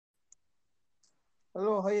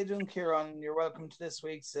Hello, how you doing, Kieran? You're welcome to this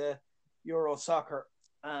week's Euro Soccer.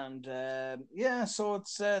 And so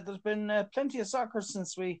it's there's been plenty of soccer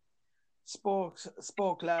since we spoke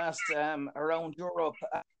last around Europe.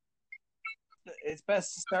 It's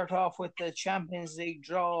best to start off with the Champions League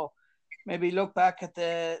draw. Maybe look back at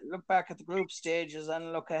the group stages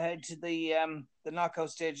and look ahead to the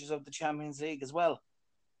knockout stages of the Champions League as well.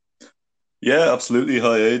 Yeah, absolutely.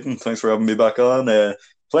 Hi, Aidan. Thanks for having me back on.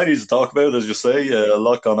 Plenty to talk about, as you say. A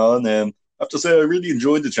lot gone on. I have to say, I really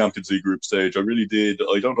enjoyed the Champions League group stage. I really did.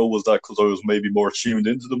 I don't know, was that because I was maybe more tuned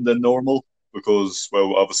into them than normal? Because,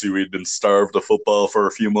 well, obviously we'd been starved of football for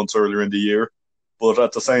a few months earlier in the year. But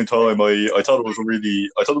at the same time, I thought it was a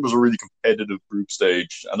really competitive group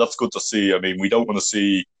stage, and that's good to see. I mean, we don't want to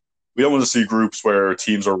see groups where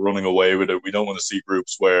teams are running away with it. We don't want to see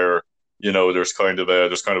groups where there's kind of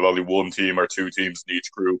only one team or two teams in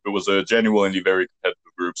each group. It was a genuinely very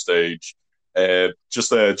competitive group stage.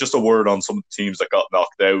 Just a word on some of the teams that got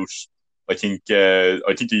knocked out. I think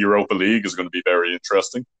the Europa League is going to be very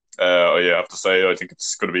interesting. I have to say, I think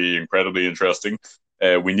it's going to be incredibly interesting.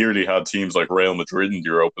 We nearly had teams like Real Madrid in the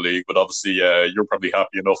Europa League, but obviously, you're probably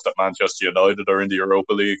happy enough that Manchester United are in the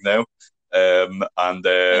Europa League now. And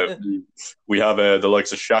we have the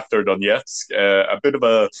likes of Shakhtar Donetsk, a bit of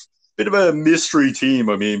a mystery team.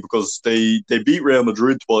 I mean, because they beat Real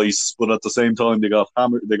Madrid twice, but at the same time they got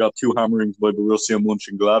two hammerings by Borussia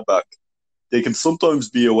Mönchengladbach. They can sometimes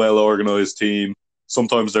be a well organized team,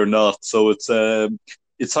 sometimes they're not. So it's hard.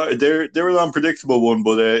 They're an unpredictable one,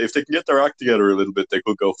 but if they can get their act together a little bit, they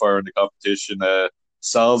could go far in the competition.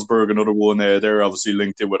 Salzburg, another one. They're obviously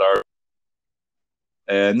linked in with our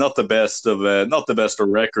not the best of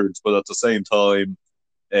records, but at the same time,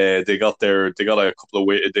 they got their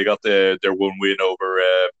one win over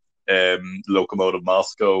Lokomotiv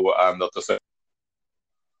Moscow, and at the same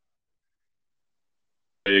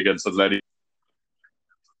against Atleti,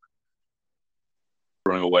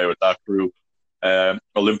 running away with that group.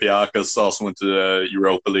 Olympiacos also went to the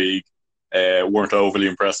Europa League. Weren't overly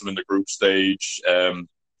impressive in the group stage.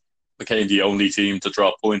 Became the only team to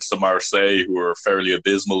drop points to Marseille, who were fairly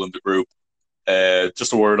abysmal in the group.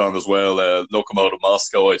 Just a word on as well, Lokomotiv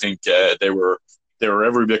Moscow. I think they were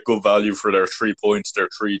every bit good value for their 3 points, their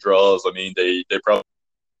three draws. I mean, they probably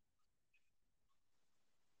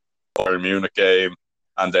Bayern Munich game,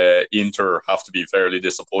 and Inter have to be fairly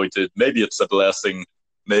disappointed. Maybe it's a blessing.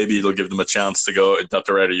 Maybe it'll give them a chance to go that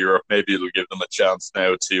they're out of Europe. Maybe it'll give them a chance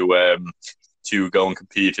now to go and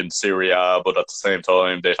compete in Serie A. But at the same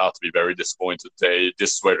time, they have to be very disappointed. This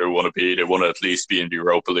is where they want to be. They want to at least be in the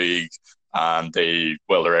Europa League, and they're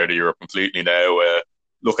out of Europe completely now.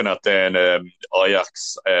 Looking at then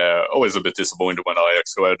Ajax, always a bit disappointed when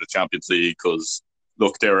Ajax go out of the Champions League because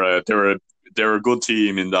look, they're a good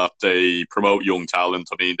team in that they promote young talent.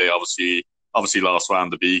 I mean, they obviously lost Van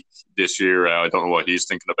de Beek this year. I don't know what he's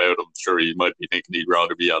thinking about. I'm sure he might be thinking he'd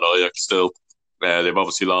rather be at Ajax still. They've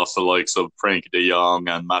obviously lost the likes of Frenkie de Jong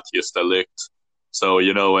and Matthias de Ligt. So,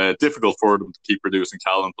 difficult for them to keep producing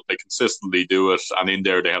talent, but they consistently do it. And in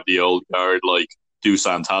there, they have the old guard like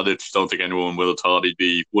Dusan Tadic. Don't think anyone would have thought he'd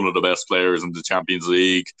be one of the best players in the Champions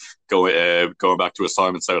League going back to his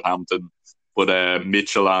time in Southampton. But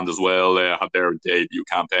Midtjylland as well had their debut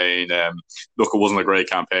campaign. Look, it wasn't a great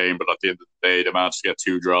campaign, but at the end of the day, they managed to get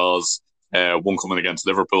two draws. One coming against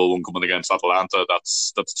Liverpool, one coming against Atalanta.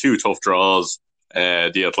 That's two tough draws.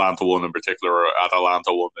 The Atalanta one in particular,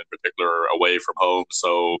 away from home.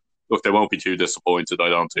 So look, they won't be too disappointed, I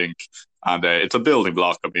don't think. And it's a building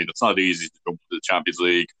block. I mean, it's not easy to jump to the Champions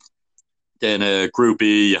League. Then Group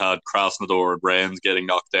E, you had Krasnodar and Rennes getting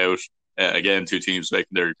knocked out. Again, two teams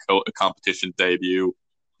making their competition debut.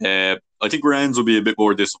 I think Rennes will be a bit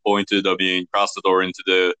more disappointed. I mean, Krasnodar into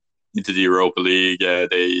the Europa League.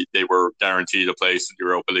 They were guaranteed a place in the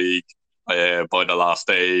Europa League by the last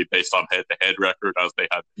day, based on head-to-head record, as they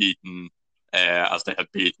had beaten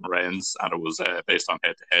Rennes, and it was based on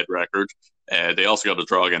head-to-head record. They also got a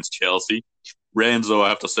draw against Chelsea. Rennes, though, I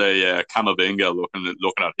have to say, Camavinga,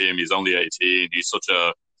 looking at him, he's only 18. He's such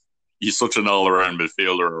an all-around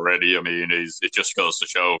midfielder already. I mean, it just goes to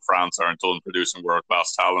show France aren't done producing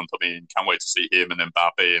world-class talent. I mean, can't wait to see him and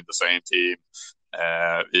Mbappe in the same team.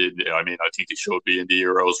 I think he should be in the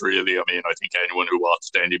Euros, really. I mean, I think anyone who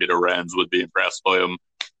watched any bit of Rennes would be impressed by him.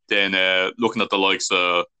 Then looking at the likes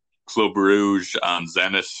of Club Rouge and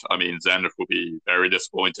Zenit, I mean, Zenit would be very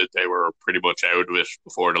disappointed. They were pretty much out of it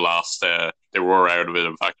before the last. They were out of it,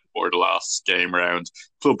 in fact, before the last game round.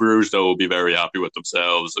 Club Rouge, though, will be very happy with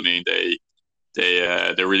themselves. I mean, they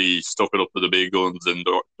really stuck it up to the big guns in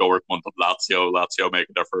Dortmund and Lazio. Lazio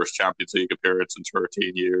making their first Champions League appearance in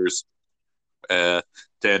 13 years. Then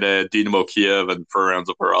Dinamo Kiev and Ferenc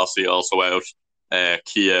Varosi also out.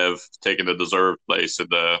 Kiev taking a deserved place in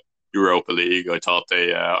the Europa League. I thought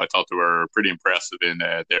they were pretty impressive in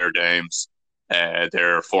their games.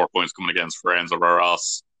 Their 4 points coming against Ferenc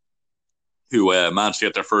Varos, who managed to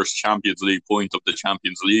get their first Champions League point of the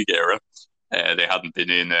Champions League era. They hadn't been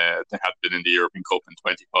in the European Cup in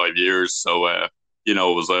 25 years, so it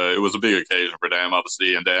was a big occasion for them,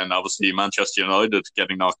 obviously. And then obviously Manchester United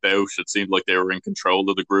getting knocked out. It seemed like they were in control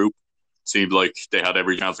of the group. It seemed like they had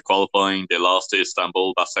every chance of qualifying. They lost to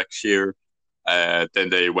Istanbul Başakşehir. Then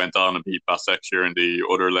they went on and beat Başakşehir in the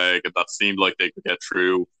other leg, and that seemed like they could get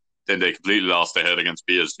through. Then they completely lost their head against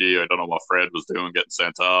PSG. I don't know what Fred was doing, getting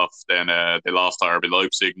sent off. Then they lost to RB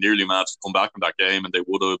Leipzig, nearly managed to come back from that game, and they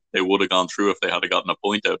would have gone through if they had gotten a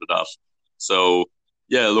point out of that. So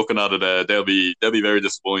yeah, looking at it, they'll be very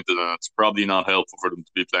disappointed, and it's probably not helpful for them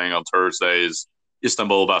to be playing on Thursdays.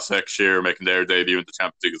 Istanbul Başakşehir making their debut in the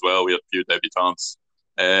Champions League as well. We had a few debutants.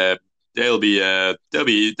 Uh, they'll be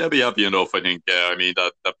happy enough. I think. I mean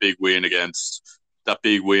that big win against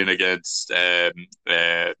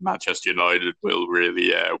Manchester United will really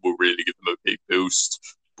give them a big boost.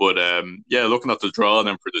 But yeah, looking at the draw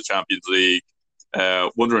then for the Champions League,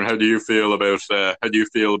 wondering how do you feel about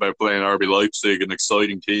playing RB Leipzig, an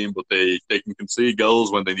exciting team, but they can concede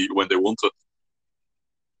goals when they want to.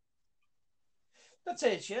 That's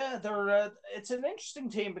it. Yeah, they're it's an interesting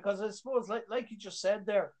team because I suppose, like you just said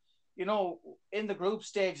there, in the group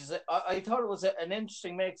stages, I thought it was an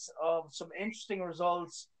interesting mix of some interesting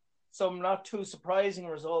results, some not too surprising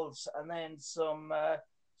results, and then some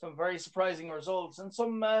very surprising results, and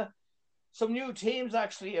some new teams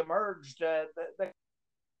actually emerged in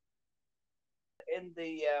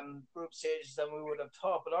the group stages than we would have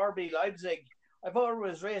thought. But RB Leipzig, I've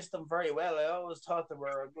always raised them very well. I always thought they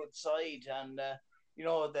were a good side, and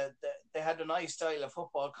that they had a nice style of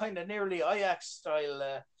football, kind of nearly Ajax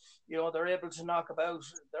style. They're able to knock about,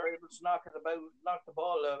 they're able to knock the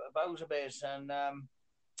ball about a bit, and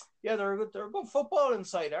yeah, they're a good football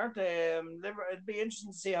inside, aren't they? It'd be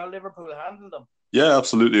interesting to see how Liverpool handle them. Yeah,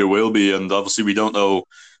 absolutely, it will be, and obviously we don't know.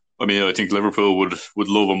 I mean, I think Liverpool would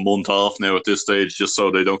love a month off now at this stage, just so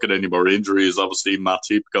they don't get any more injuries. Obviously,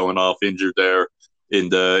 Matip going off injured there in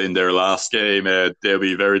their last game. They'll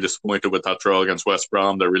be very disappointed with that draw against West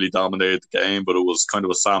Brom. They really dominated the game, but it was kind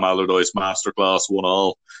of a Sam Allardyce masterclass,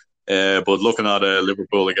 1-1. But looking at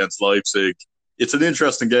Liverpool against Leipzig, it's an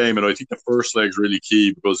interesting game, and I think the first leg's really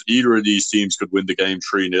key because either of these teams could win the game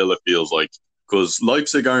 3-0, it feels like. Because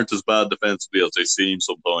Leipzig aren't as bad defensively as they seem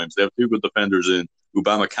sometimes. They have two good defenders in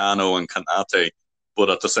Upamecano and Kanate, but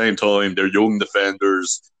at the same time, they're young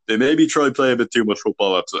defenders. They maybe try to play a bit too much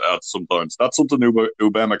football at sometimes. That's something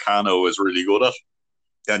Upamecano is really good at,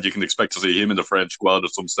 and you can expect to see him in the French squad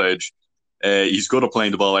at some stage. He's good at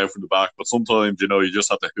playing the ball out from the back, but sometimes, you just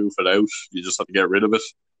have to hoof it out. You just have to get rid of it.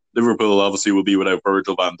 Liverpool obviously will be without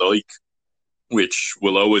Virgil van Dijk, which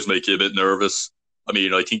will always make you a bit nervous. I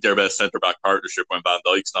mean, I think their best centre-back partnership when Van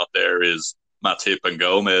Dijk's not there is Matip and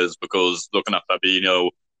Gomez, because looking at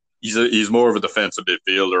Fabinho, he's more of a defensive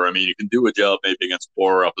midfielder. I mean, he can do a job maybe against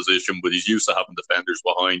poor opposition, but he's used to having defenders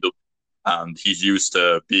behind him, and he's used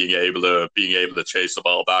to being able to chase the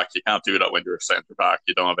ball back. You can't do that when you're a centre back.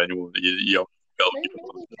 You don't have anyone. You don't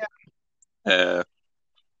Maybe, uh,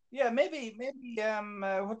 yeah, maybe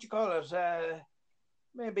what you call it?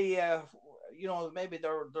 Maybe maybe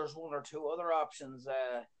there's one or two other options.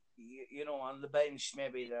 On the bench,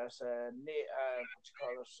 maybe there's what you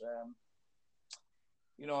call it?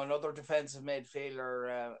 Another defensive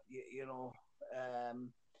midfielder.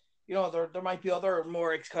 There might be other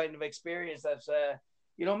more kind of experience that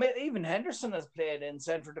even Henderson has played in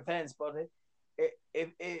central defense, but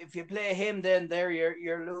if you play him, then there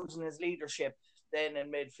you're losing his leadership then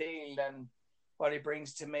in midfield and what he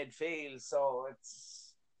brings to midfield. So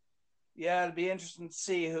it'll be interesting to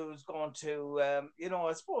see who's going to. I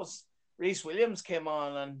suppose Reece Williams came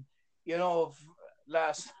on, and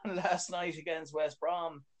last night against West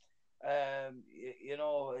Brom. He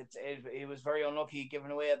was very unlucky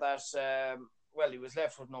giving away that. He was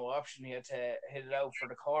left with no option. He had to hit it out for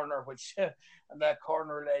the corner, which and that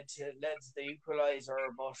corner led to the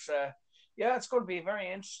equaliser. But it's going to be very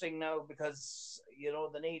interesting now because they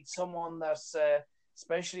need someone that's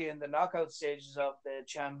especially in the knockout stages of the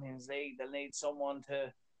Champions League. They'll need someone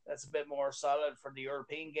that's a bit more solid for the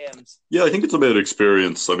European games. Yeah, I think it's about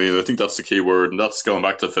experience. I mean, I think that's the key word, and that's going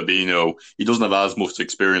back to Fabinho. He doesn't have as much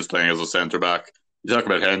experience playing as a centre back. You talk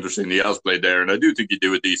about Henderson; he has played there, and I do think he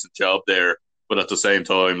do a decent job there. But at the same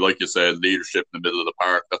time, like you said, leadership in the middle of the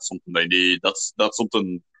park—that's something they need. That's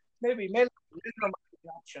something. Maybe Milner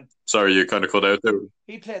option. Sorry, you kind of cut out there.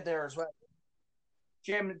 He played there as well.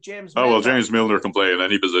 James Oh well, Milner. James Milner can play in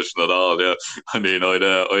any position at all. Yeah, I mean,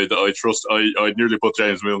 I'd nearly put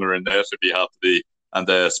James Milner in net if he had to be.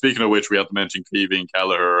 And speaking of which, we have to mention Kevin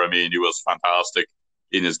Kelleher. I mean, he was fantastic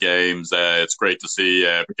in his games. It's great to see,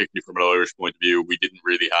 particularly from an Irish point of view. We didn't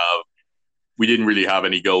really have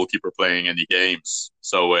any goalkeeper playing any games.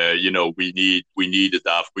 So we needed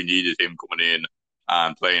that. We needed him coming in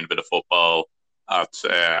and playing a bit of football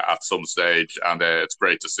at some stage, and it's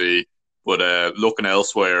great to see. But looking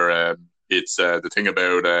elsewhere, it's the thing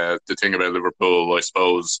about Liverpool. I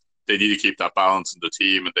suppose they need to keep that balance in the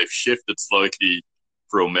team, and they've shifted slightly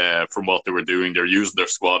from what they were doing. They're using their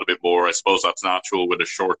squad a bit more. I suppose that's natural with a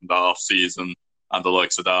shortened off season and the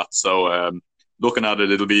likes of that. So looking at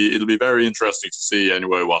it, it'll be very interesting to see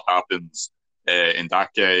anyway what happens in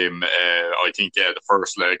that game. I think the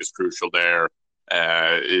first leg is crucial there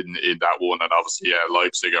in that one, and obviously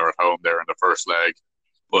Leipzig are at home there in the first leg.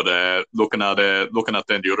 But looking at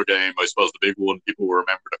then the other game, I suppose the big one people will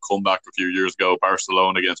remember the comeback a few years ago,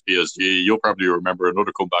 Barcelona against PSG. You'll probably remember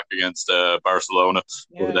another comeback against Barcelona,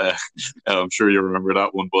 Yeah. but I'm sure you remember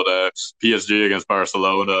that one. But PSG against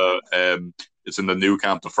Barcelona, it's in the new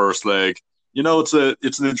camp, the first leg. It's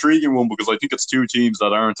an intriguing one because I think it's two teams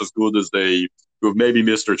that aren't as good as who have maybe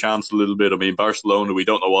missed their chance a little bit. I mean, Barcelona, we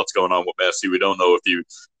don't know what's going on with Messi. We don't know if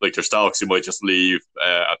there's talks he might just leave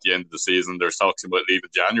at the end of the season. There's talks he might leave in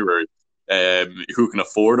January. Who can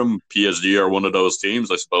afford him? PSG are one of those teams,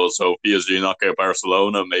 I suppose. So if PSG knock out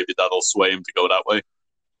Barcelona, maybe that'll sway him to go that way.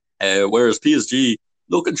 Whereas PSG,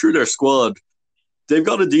 looking through their squad, they've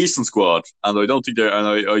got a decent squad, and I don't think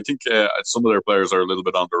I think some of their players are a little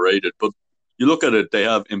bit underrated. But you look at it, they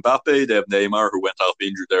have Mbappe, they have Neymar, who went off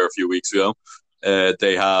injured there a few weeks ago.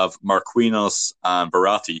 They have Marquinhos and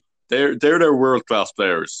Verratti. They're their world class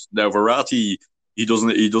players. Now Verratti, he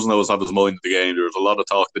doesn't always have his mind in the game. There's a lot of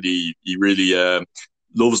talk that he really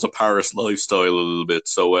loves the Paris lifestyle a little bit.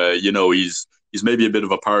 So he's maybe a bit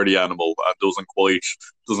of a party animal and doesn't quite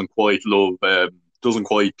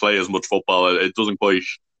play as much football. It doesn't quite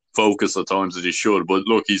focus at times as he should. But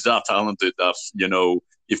look, he's that talented that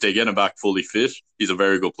if they get him back fully fit, he's a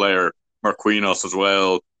very good player. Marquinhos as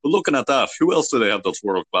well. But looking at that, who else do they have that's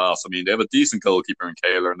world class? I mean, they have a decent goalkeeper in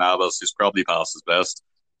Keylor Navas, who's probably past his best.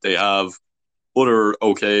 They have other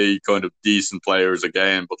okay, kind of decent players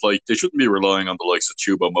again, but they shouldn't be relying on the likes of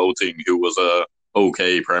Choupo-Moting, who was a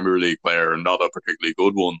okay Premier League player and not a particularly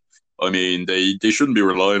good one. I mean, they shouldn't be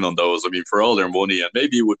relying on those. I mean, for all their money, and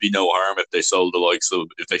maybe it would be no harm if they sold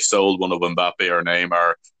if they sold one of Mbappe or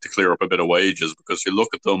Neymar to clear up a bit of wages, because you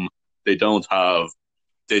look at them, they don't have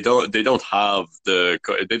the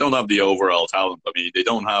overall talent. I mean, they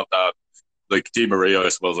don't have that, like Di Maria, I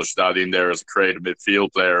suppose I should add in there as a creative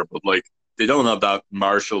midfield player, but they don't have that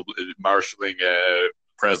marshalling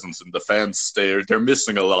presence in defence. They're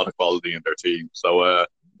missing a lot of quality in their team. So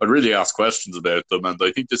I'd really ask questions about them, and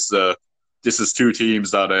I think this is two teams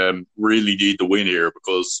that really need the win here,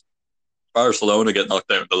 because Barcelona get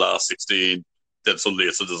knocked out in the last 16, then suddenly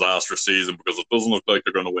it's a disastrous season because it doesn't look like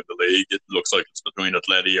they're going to win the league. It looks like it's between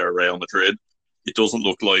Atleti or Real Madrid. It doesn't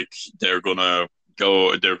look like they're going to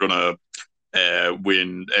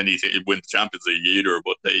win the Champions League either,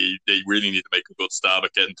 but they really need to make a good stab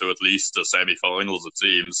at getting to at least the semi-finals, it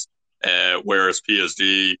seems. Whereas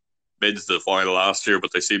PSG made it to the final last year, but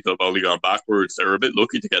they seem to have only gone backwards. They were a bit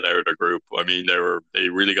lucky to get out of their group. I mean, they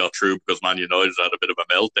really got through because Man United had a bit of a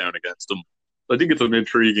meltdown against them. I think it's an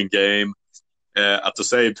intriguing game. At the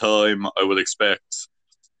same time, I'd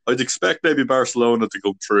expect maybe Barcelona to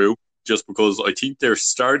come through, just because I think they're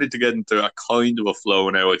starting to get into a kind of a flow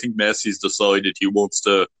now. I think Messi's decided he wants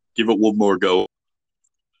to give it one more go.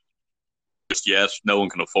 Just yet, no one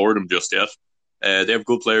can afford him just yet. They have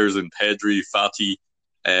good players in Pedri, Fati.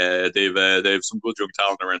 They have some good young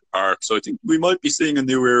talent around the park. So I think we might be seeing a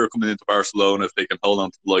new era coming into Barcelona if they can hold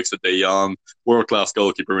on to the likes of De Jong, world class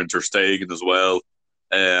goalkeeper in Ter Stegen as well.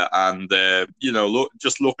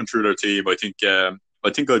 Just looking through their team, I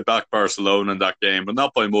think I'd back Barcelona in that game, but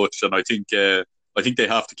not by much. And I think they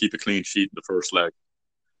have to keep a clean sheet in the first leg.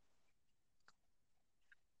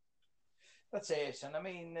 That's it, and I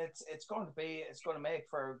mean it's going to make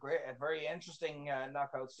for a very interesting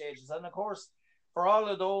knockout stages, and of course for all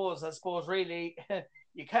of those, I suppose really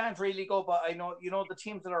you can't really go. But I know the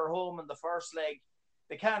teams that are home in the first leg,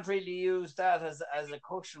 they can't really use that as a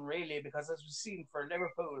cushion really, because as we've seen for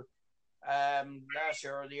Liverpool last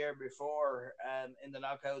year or the year before in the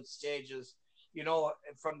knockout stages,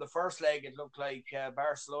 from the first leg it looked like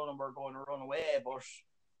Barcelona were going to run away,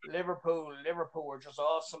 but Liverpool were just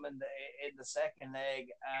awesome in the second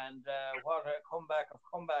leg, and what a comeback of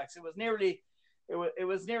comebacks! It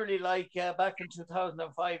was nearly like back in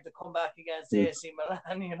 2005 the comeback against AC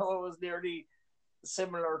Milan. It was nearly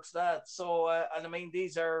similar to that. So, and I mean,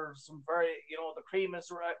 these are some very, the cream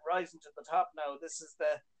is rising to the top now. This is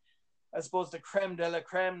I suppose, the creme de la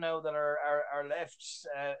creme now that are left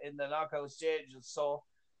in the knockout stages. So,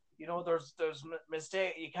 there's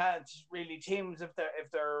mistake. You can't really, teams, if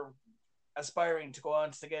they're aspiring to go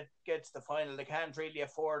on to get to the final, they can't really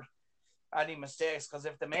afford any mistakes, because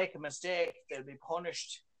if they make a mistake, they'll be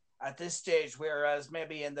punished at this stage. Whereas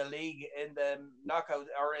maybe in the league, in the knockout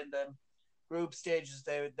or in the group stages,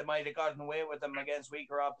 they might have gotten away with them against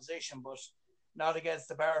weaker opposition, but not against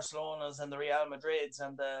the Barcelonas and the Real Madrids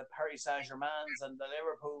and the Paris Saint-Germains and the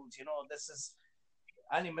Liverpools. This is,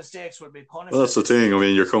 any mistakes would be punished. Well, that's the thing. I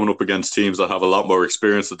mean, you're coming up against teams that have a lot more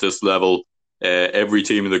experience at this level. Every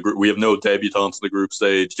team in the group, we have no debutants in the group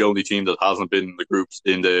stage. The only team that hasn't been in the groups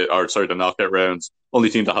the knockout rounds. Only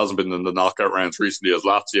team that hasn't been in the knockout rounds recently is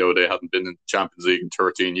Lazio. They hadn't been in the Champions League in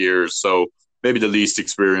 13 years. So maybe the least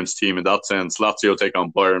experienced team in that sense. Lazio take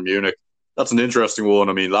on Bayern Munich. That's an interesting one.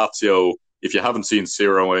 I mean, Lazio, if you haven't seen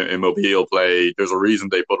Ciro Immobile play, there's a reason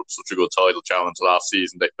they put up such a good title challenge last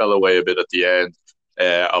season. They fell away a bit at the end.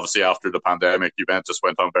 Obviously, after the pandemic, Juventus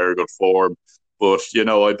went on very good form. But,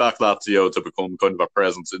 I back Lazio to become kind of a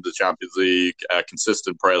presence in the Champions League, a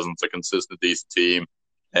consistent presence, a consistent, decent team.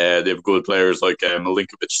 They have good players like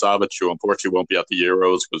Milinkovic-Savic, who unfortunately won't be at the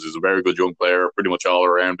Euros because he's a very good young player, pretty much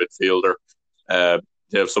all-around midfielder.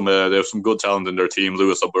 They have some good talent in their team.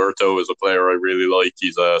 Luis Alberto is a player I really like.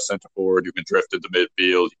 He's a centre forward who can drift into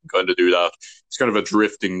midfield. You can kind of do that. He's kind of a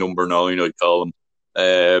drifting number 9, I'd call him.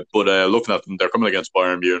 But looking at them, they're coming against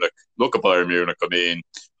Bayern Munich. Look at Bayern Munich. I mean,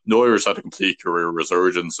 Neuer's had a complete career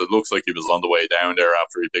resurgence. It looks like he was on the way down there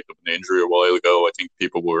after he picked up an injury a while ago. I think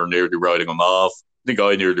people were nearly writing him off. I think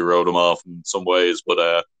I nearly wrote him off in some ways,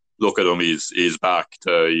 but look at him. He's back.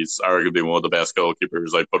 He's arguably one of the best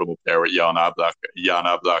goalkeepers. I'd put him up there with Jan Oblak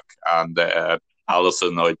and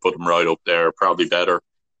Alisson. I'd put him right up there, probably better.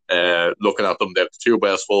 Looking at them, they have the two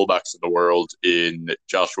best fullbacks in the world in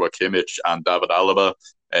Joshua Kimmich and David Alaba.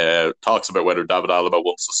 Talks about whether David Alaba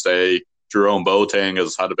wants to stay. Jerome Boateng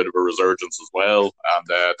has had a bit of a resurgence as well, and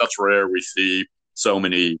that's rare. We see so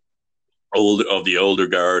many of the older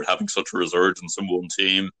guard having such a resurgence in one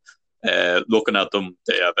team. Looking at them,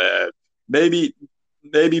 they have maybe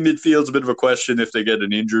midfield's a bit of a question if they get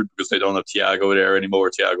an injured because they don't have Thiago there anymore.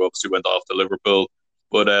 Thiago obviously went off to Liverpool.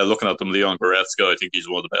 But looking at them, Leon Goretzka, I think he's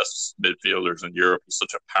one of the best midfielders in Europe. He's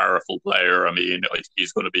such a powerful player. I mean, I think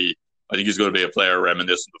he's going to be a player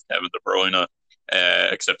reminiscent of Kevin De Bruyne,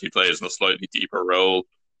 except he plays in a slightly deeper role.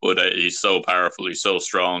 But he's so powerful. He's so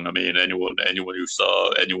strong. I mean, anyone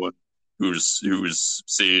who's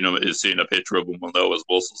seen him is seeing a picture of him will know his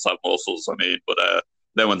muscles have muscles. I mean, but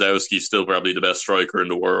Lewandowski's still probably the best striker in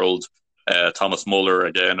the world. Thomas Muller,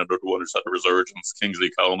 again, another one who's had a resurgence.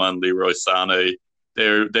 Kingsley Coman, Leroy Sané.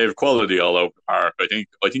 They have quality all over the park. I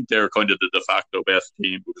think they're kind of the de facto best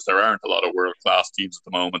team because there aren't a lot of world class teams at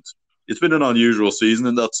the moment. It's been an unusual season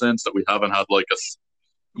in that sense that we haven't had like a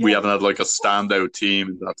standout team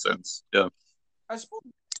in that sense. Yeah, I suppose.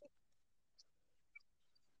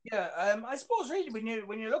 Yeah, I suppose really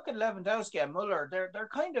when you look at Lewandowski and Muller, they're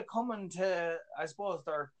kind of coming to, I suppose,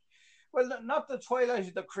 they're, well, not the twilight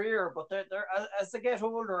of the career, but they're as they get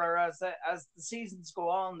older or as the seasons go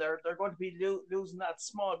on, they're going to be losing that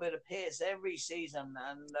small bit of pace every season,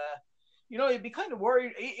 and you'd be kind of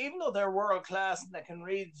worried, even though they're world class and they can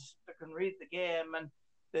read the game and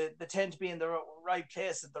they tend to be in the right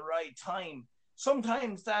place at the right time.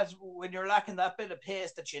 Sometimes that when you're lacking that bit of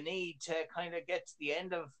pace that you need to kind of get to the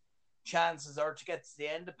end of chances or to get to the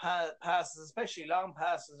end of passes, especially long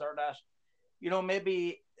passes, or that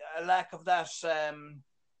maybe a lack of that,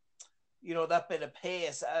 that bit of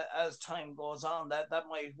pace as time goes on, that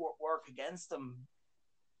might work against them.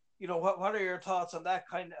 What are your thoughts on that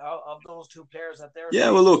kind of those two players at their? Yeah,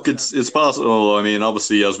 well, look, it's possible. I mean,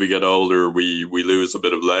 obviously, as we get older, we lose a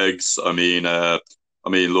bit of legs. I mean,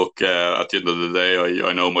 look, at the end of the day,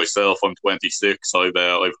 I know myself. I'm 26. I've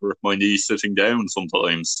hurt my knee sitting down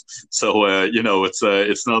sometimes. So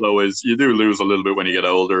it's not always, you do lose a little bit when you get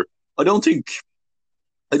older. I don't think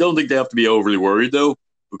they have to be overly worried though,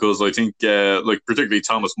 because I think particularly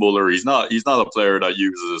Thomas Muller, he's not a player that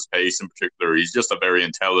uses his pace in particular. He's just a very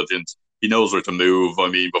intelligent. He knows where to move. I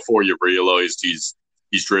mean, before you realised he's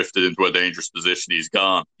drifted into a dangerous position, he's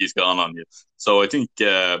gone on you. So I think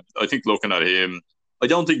looking at him, I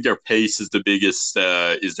don't think their pace is their biggest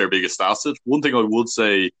asset. One thing I would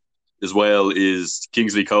say as well is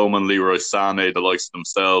Kingsley Coman, Leroy Sané, the likes of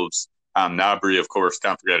themselves, and Gnabry, of course,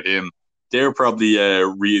 can't forget him. They're probably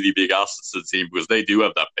really big assets to the team because they do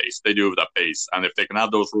have that pace. They do have that pace. And if they can have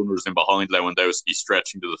those runners in behind Lewandowski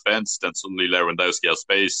stretching the defence, then suddenly Lewandowski has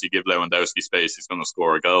space. You give Lewandowski space, he's going to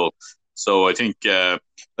score a goal. So I think, yeah,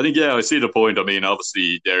 I see the point. I mean,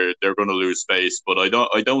 obviously they're going to lose space, but I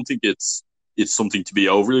don't think it's something to be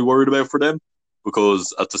overly worried about for them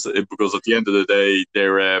because at the end of the day,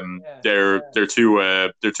 they're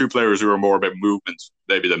two players who are more about movement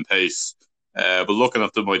maybe than pace. But looking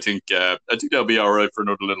at them, I think they'll be all right for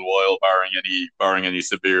another little while, barring any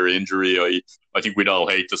severe injury. I think we'd all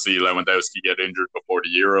hate to see Lewandowski get injured before the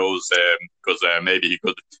Euros, because maybe he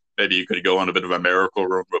could go on a bit of a miracle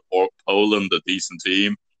run with Poland, a decent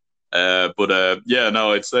team. I'd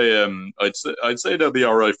say they'll be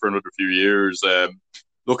all right for another few years.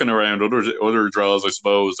 Looking around other draws, I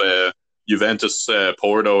suppose. Juventus,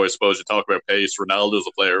 Porto. I suppose you talk about pace. Ronaldo's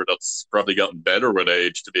a player that's probably gotten better with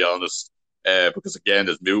age, to be honest. Because again,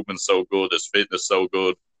 his movement's so good, his fitness so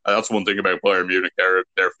good. And that's one thing about Bayern Munich.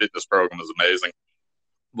 Their fitness program is amazing.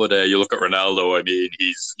 But you look at Ronaldo. I mean,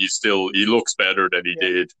 he looks better than he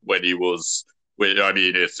did when he was. I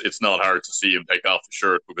mean, it's not hard to see him take off the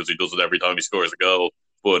shirt because he does it every time he scores a goal.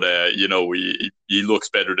 But he looks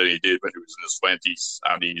better than he did when he was in his 20s,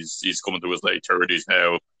 and he's coming to his late 30s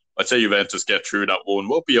now. I'd say Juventus get through that one.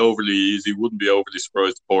 Won't be overly easy. Wouldn't be overly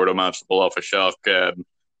surprised if Porto managed to pull off a shock.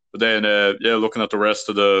 But then, looking at the rest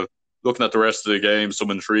of the game, some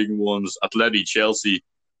intriguing ones. Atleti Chelsea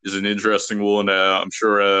is an interesting one. I'm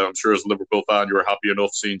sure as a Liverpool fan, you were happy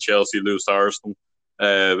enough seeing Chelsea lose to Arsenal.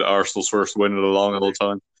 Arsenal's first win in a long old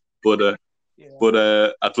time. But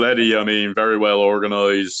Atleti, I mean, very well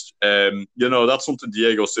organised. That's something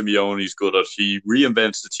Diego Simeone's good at. He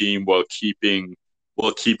reinvents the team while keeping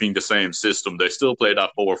the same system. They still play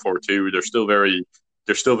that 4-4-2. They're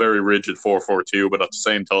still very rigid 4-4-2, but at the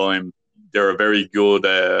same time, they're a very good.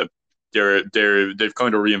 They've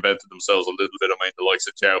kind of reinvented themselves a little bit. I mean, the likes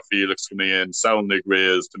of João Felix coming in, Saul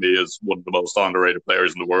Niguez to me is one of the most underrated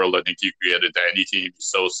players in the world. I think you could get into any team. He's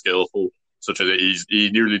so skillful. He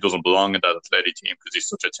nearly doesn't belong in that Atleti team because he's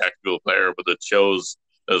such a technical player. But it shows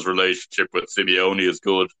that his relationship with Simeone is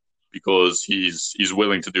good because he's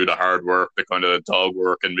willing to do the hard work, the kind of dog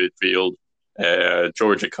work in midfield.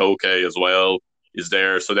 Georgia Koke as well is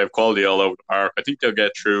there, so they have quality all over the park. I think they'll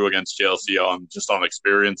get through against Chelsea on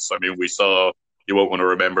experience. I mean, we saw, you won't want to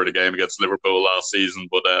remember the game against Liverpool last season,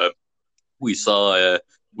 but we saw that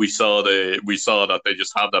they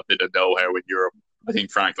just have that bit of know-how in Europe. I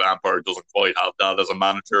think Frank Lampard doesn't quite have that as a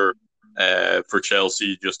manager for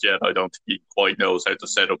Chelsea just yet. I don't think he quite knows how to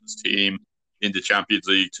set up his team in the Champions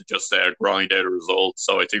League to just grind out a result.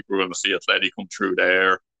 So I think we're going to see Atleti come through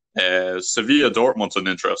there. Sevilla Dortmund's an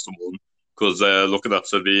interesting one. Because looking at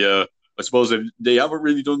Sevilla, I suppose they haven't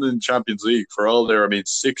really done it in the Champions League for all their,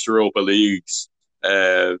 6 Europa Leagues.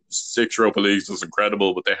 6 Europa Leagues is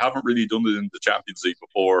incredible, but they haven't really done it in the Champions League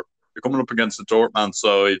before. They're coming up against the Dortmund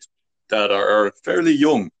side that are fairly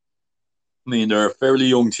young. I mean, they're a fairly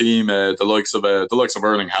young team. The likes of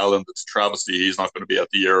Erling Haaland, it's a travesty. He's not going to be at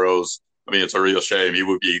the Euros. I mean, it's a real shame.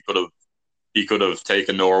 He could have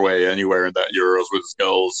taken Norway anywhere in that Euros with his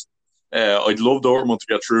goals. I'd love Dortmund to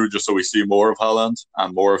get through just so we see more of Haaland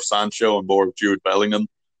and more of Sancho and more of Jude Bellingham.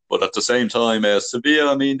 But at the same time,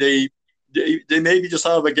 Sevilla, I mean, they maybe just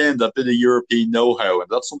have, again, that bit of European know-how, and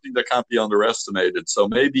that's something that can't be underestimated. So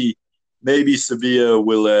maybe Sevilla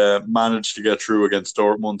will manage to get through against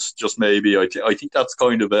Dortmund. Just maybe. I think that's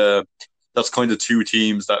kind of two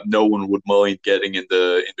teams that no one would mind getting in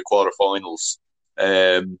the quarterfinals.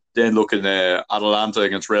 Then looking at Atalanta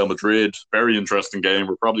against Real Madrid, very interesting game.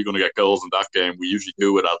 We're probably going to get goals in that game. We usually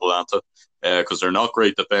do with Atalanta because they're not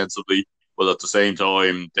great defensively, but at the same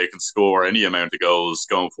time, they can score any amount of goals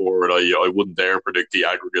going forward. I wouldn't dare predict the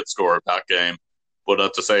aggregate score of that game. But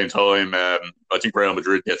at the same time, I think Real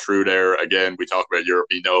Madrid get through there. Again, we talk about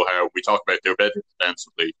European know-how. We talk about they're better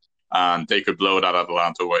defensively, and they could blow that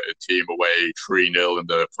Atalanta team away 3-0 in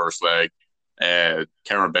the first leg.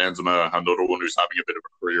 Karim Benzema, another one who's having a bit of a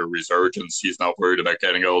career resurgence. He's not worried about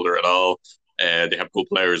getting older at all. They have good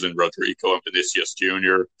players in Rodrigo and Vinicius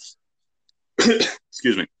Jr.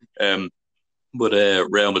 Excuse me. But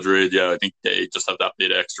Real Madrid, I think they just have that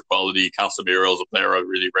bit of extra quality. Casemiro's a player I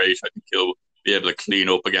really rate. I think he'll be able to clean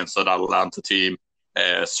up against that Atalanta team.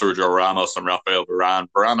 Sergio Ramos and Rafael Varane.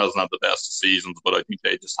 Varane hasn't had the best of seasons, but I think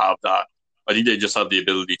they just have that. I think they just have the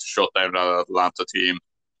ability to shut down that Atalanta team.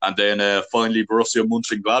 And then finally, Borussia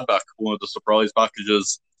Mönchengladbach, one of the surprise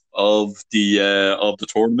packages of the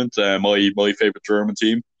tournament. My favourite German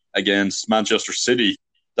team against Manchester City.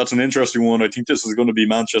 that's an interesting one. I think this is going to be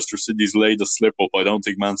Manchester City's latest slip up. I don't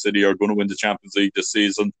think Man City are going to win the Champions League this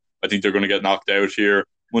season. I think they're going to get knocked out here.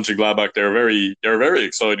 Mönchengladbach, they're a very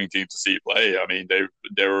exciting team to see play. I mean,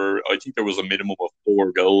 they were. I think there was a minimum of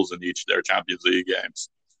 4 goals in each of their Champions League games,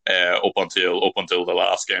 up until the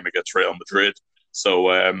last game against Real Madrid.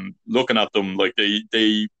 So looking at them, like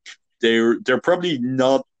they're probably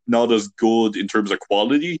not as good in terms of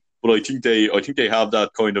quality, but I think they have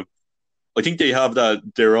that kind of. I think they have that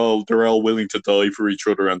they're all willing to die for each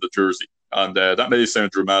other and the jersey, and that may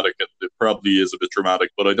sound dramatic, and it probably is a bit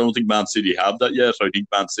dramatic, but I don't think Man City have that yet. I think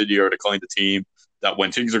Man City are the kind of team that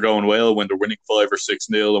when things are going well, when they're winning 5 or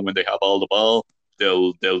 6-0, and when they have all the ball,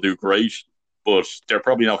 they'll do great. But they're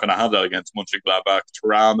probably not going to have that against Mönchengladbach.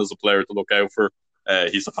 Thuram is a player to look out for.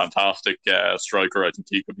 He's a fantastic striker. I think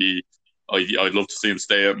he could be. I'd love to see him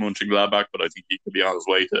stay at Mönchengladbach, but I think he could be on his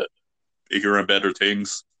way to bigger and better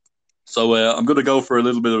things. So I'm going to go for a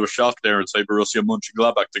little bit of a shock there and say Borussia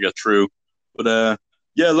Mönchengladbach to get through. But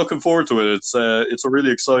yeah, looking forward to it. It's a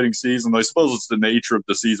really exciting season. I suppose it's the nature of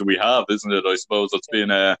the season we have, isn't it? I suppose it's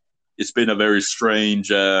been a very strange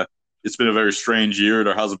year.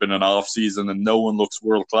 There hasn't been an off season, and no one looks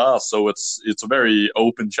world class. So it's a very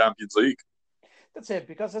open Champions League. That's it,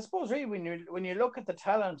 because I suppose really when you look at the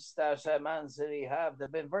talents that Man City have,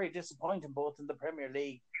 they've been very disappointing both in the Premier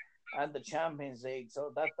League and the Champions League.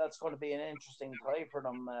 So that's going to be an interesting try for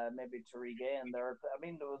them, maybe to regain their. I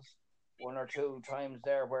mean, there was 1 or 2 times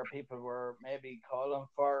there where people were maybe calling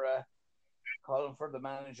for the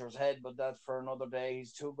manager's head, but that's for another day.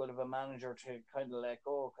 He's too good of a manager to kind of let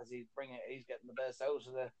go, because he's getting the best out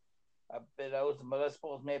of a bit out of them. But I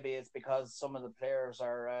suppose maybe it's because some of the players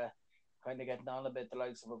are kind of getting on a bit, the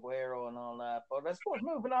likes of Aguero and all that. But I suppose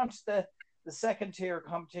moving on to the second tier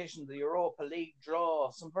competition, the Europa League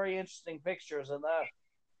draw, some very interesting fixtures in that.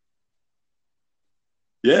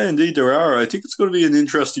 Yeah, indeed there are. I think it's going to be an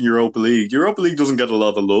interesting Europa League. The Europa League doesn't get a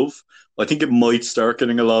lot of love. I think it might start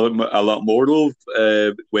getting a lot more love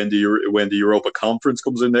when the Europa Conference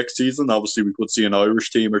comes in next season. Obviously, we could see an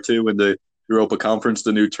Irish team or two in the Europa Conference,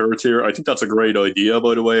 the new third tier. I think that's a great idea,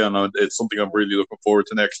 by the way, and it's something I'm really looking forward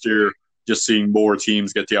to next year. Just seeing more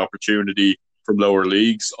teams get the opportunity from lower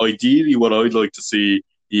leagues. Ideally, what I'd like to see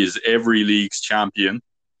is every league's champion,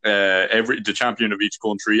 the champion of each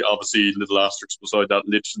country. Obviously, little asterisks beside that,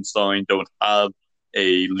 Liechtenstein don't have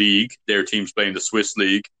a league. Their team's playing the Swiss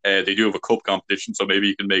league. They do have a cup competition, so maybe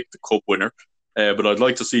you can make the cup winner. But I'd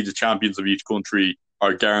like to see the champions of each country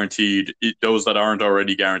are guaranteed. Those that aren't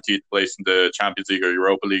already guaranteed a place in the Champions League or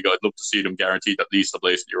Europa League, I'd love to see them guaranteed at least a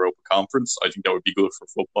place in the Europa Conference. I think that would be good for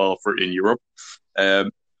football in Europe.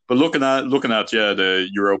 But looking at the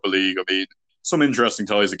Europa League, I mean, some interesting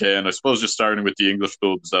ties again. I suppose just starting with the English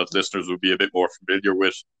clubs that listeners would be a bit more familiar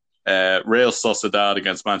with. Real Sociedad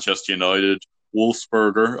against Manchester United,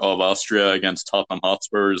 Wolfsberger of Austria against Tottenham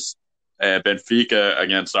Hotspurs, Benfica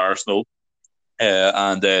against Arsenal,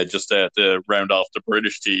 and just to round off the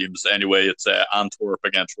British teams, anyway, it's Antwerp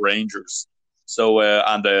against Rangers. So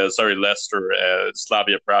Leicester,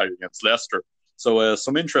 Slavia Prague against Leicester. So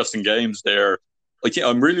some interesting games there.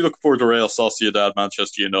 I'm really looking forward to Real Sociedad,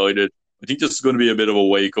 Manchester United. I think this is going to be a bit of a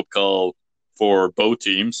wake-up call for both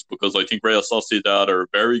teams, because I think Real Sociedad are a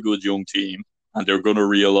very good young team, and they're going to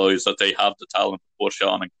realise that they have the talent to push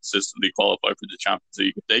on and consistently qualify for the Champions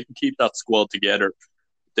League. If they can keep that squad together,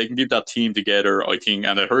 they can keep that team together, I think,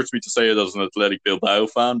 and it hurts me to say it as an Athletic Bilbao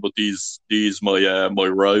fan, but these my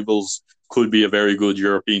rivals could be a very good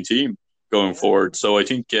European team going forward. So I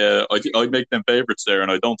think I'd make them favourites there,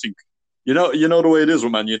 and I don't think you know the way it is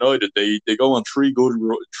with Man United. They go on three good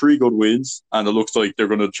wins, and it looks like they're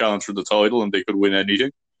going to challenge for the title, and they could win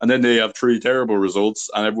anything. And then they have 3 terrible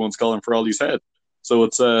results, and everyone's calling for Ollie's head. So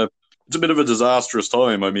it's a bit of a disastrous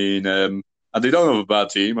time. I mean, and they don't have a bad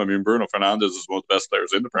team. I mean, Bruno Fernandes is one of the best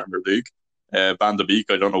players in the Premier League. Van de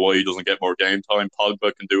Beek, I don't know why he doesn't get more game time.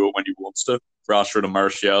 Pogba can do it when he wants to. Rashford and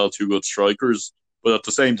Martial, 2 good strikers. But at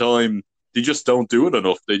the same time, they just don't do it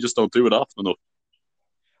enough. They just don't do it often enough.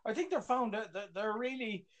 I think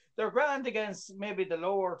they're grand against maybe the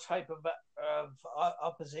lower type of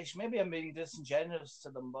opposition. Maybe I'm being disingenuous to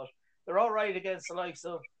them, but they're all right against the likes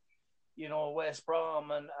of, West Brom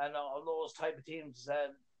and all those type of teams,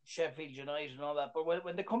 Sheffield United and all that. But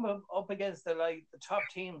when they come up against the top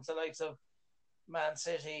teams, the likes of Man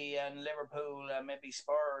City and Liverpool and maybe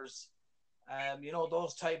Spurs,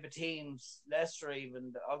 those type of teams, Leicester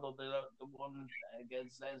even, although the one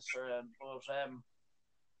against Leicester, but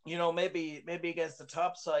maybe against the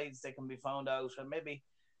top sides they can be found out, and maybe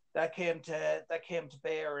that came to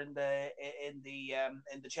bear in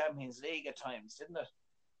the Champions League at times, didn't it?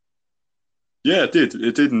 Yeah, it did.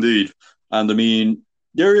 It did indeed. And I mean,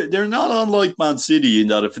 they're not unlike Man City in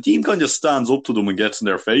that if a team kind of stands up to them and gets in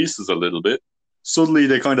their faces a little bit, suddenly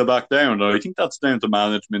they kind of back down. And I think that's down to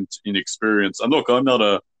management inexperience. And look, I'm not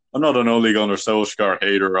an Ole Gunnar Solskjaer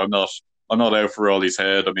hater. I'm not out for all his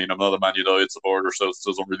head. I mean, I'm not a Man United supporter, so it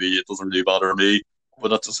doesn't really bother me.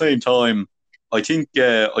 But at the same time, I think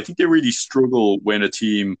they really struggle when a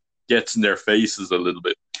team gets in their faces a little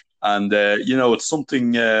bit. And it's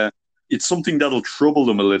something that'll trouble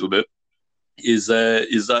them a little bit. Is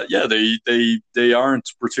that yeah they aren't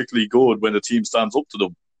particularly good when the team stands up to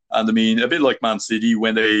them. And I mean, a bit like Man City,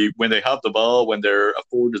 when they have the ball, when they're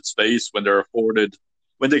afforded space, when they're afforded,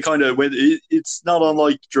 when they kind of when it's not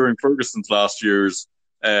unlike during Ferguson's last years,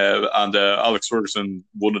 and Alex Ferguson,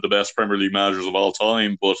 one of the best Premier League managers of all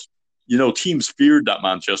time. But teams feared that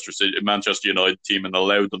Manchester United team and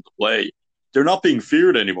allowed them to play. They're not being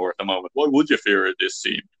feared anymore at the moment. Why would you fear this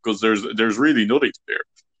team? Because there's really nothing to fear.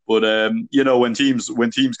 But when teams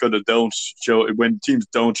kind of don't show when teams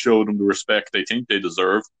don't show them the respect they think they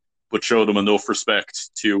deserve, but show them enough respect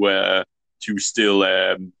to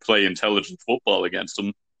still play intelligent football against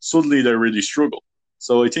them, suddenly they really struggle.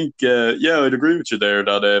 So I think I'd agree with you there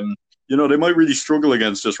that they might really struggle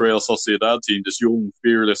against this Real Sociedad team, this young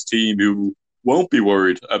fearless team who won't be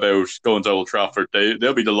worried about going to Old Trafford.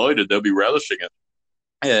 They'll be delighted. They'll be relishing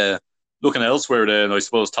it. Looking elsewhere, then I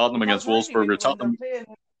suppose Tottenham Because against really, Wolfsburg. when they're Tottenham. playing,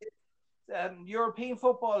 European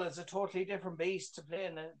football is a totally different beast to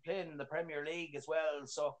playing in the Premier League as well.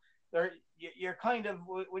 So you're kind of,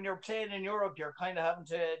 when you're playing in Europe, you're kind of having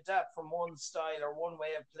to adapt from one style or one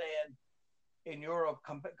way of playing in Europe,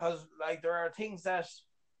 because like there are things that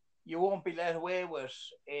you won't be let away with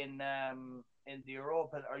in the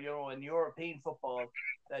European, or in European football,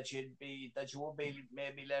 that you won't be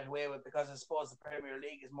maybe let away with, because I suppose the Premier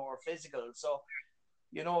League is more physical. So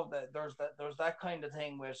that there's that kind of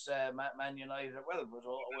thing with Man United. Well, with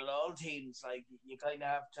all teams, like you kind of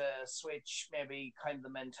have to switch maybe kind of the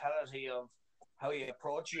mentality of how you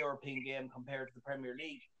approach a European game compared to the Premier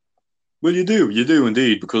League. Well, you do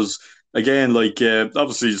indeed, because again, like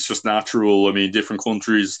obviously it's just natural. I mean, different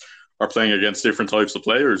countries are playing against different types of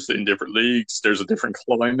players in different leagues. There's a different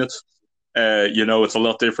climate. It's a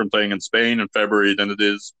lot different playing in Spain in February than it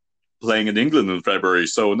is playing in England in February.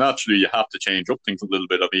 So naturally, you have to change up things a little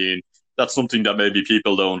bit. I mean, that's something that maybe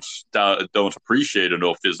people don't appreciate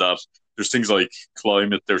enough. Is that there's things like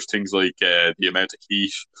climate, there's things like the amount of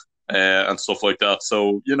heat and stuff like that.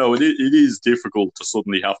 So it is difficult to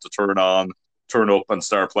suddenly have to turn up, and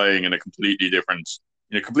start playing in a completely different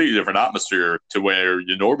atmosphere to where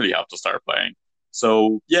you normally have to start playing.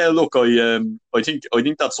 So yeah, look, I think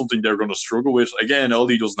that's something they're going to struggle with. Again,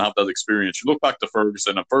 Ollie doesn't have that experience. You look back to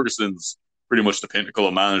Ferguson, and Ferguson's pretty much the pinnacle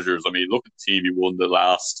of managers. I mean, look at the team he won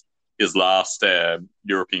his last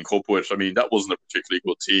European Cup with. I mean, that wasn't a particularly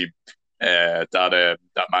good team. That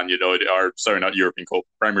Man United, or sorry, not European Cup,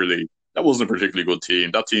 Premier League. That wasn't a particularly good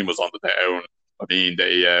team. That team was on the down. I mean,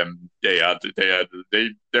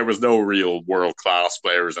 there was no real world class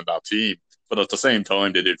players in that team, but at the same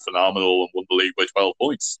time, they did phenomenal and won the league by 12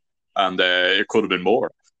 points, and it could have been more.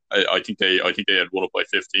 I think they had won up by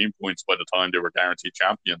 15 points by the time they were guaranteed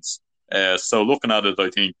champions. So looking at it, I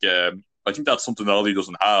think that's something that Ollie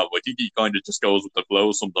doesn't have. I think he kind of just goes with the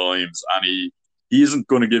flow sometimes, and he isn't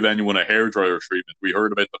going to give anyone a hairdryer treatment. We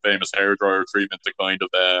heard about the famous hairdryer treatment to kind of,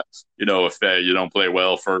 if you don't play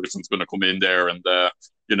well, Ferguson's going to come in there and,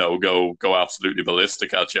 go absolutely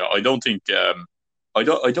ballistic at you. I don't think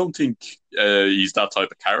he's that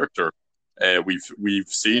type of character. We've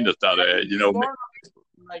seen it that,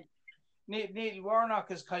 Like Neil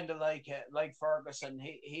Warnock is kind of like Ferguson.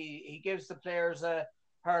 He gives the players a,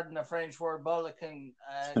 pardon the French word, bollocking,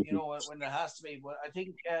 when it has to be. But I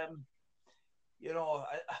think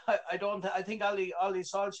I don't. I think Ali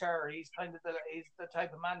Solskjaer, he's the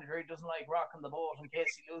type of manager, he doesn't like rocking the boat in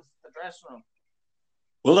case he loses the dressing room.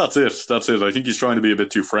 well, that's it. That's it. I think he's trying to be a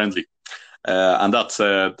bit too friendly. And that's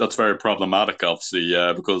very problematic, obviously,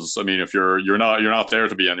 because I mean, if you're not there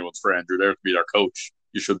to be anyone's friend, you're there to be their coach.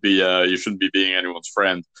 You shouldn't be being anyone's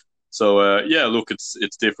friend. So yeah, look,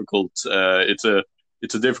 it's difficult. It's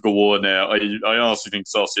a difficult one. I honestly think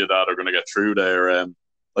Sociedad are going to get through there.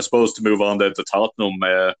 I suppose to move on then to Tottenham.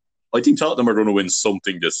 I think Tottenham are going to win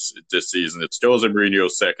something this season. It's Jose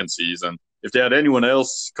Mourinho's second season. If they had anyone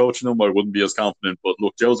else coaching them, I wouldn't be as confident. But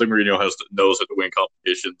look, Jose Mourinho knows how to win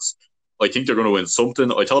competitions. I think they're going to win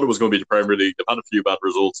something. I thought it was going to be the Premier League. They've had a few bad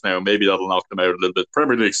results now. Maybe that'll knock them out a little bit. The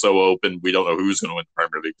Premier League's so open, we don't know who's going to win the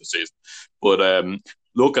Premier League this season. But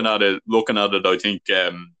looking at it, I think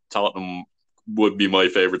Tottenham would be my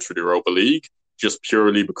favourites for the Europa League. just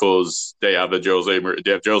purely because they have Jose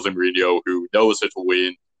Mourinho who knows how to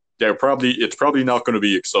win. It's probably not going to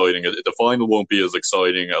be exciting. The final won't be as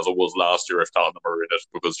exciting as it was last year if Tottenham are in it,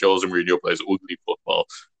 because Jose Mourinho plays ugly football.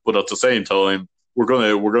 But at the same time, we're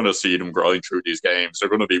gonna see them grind through these games. They're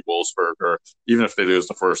gonna be Wolfsburger. Even if they lose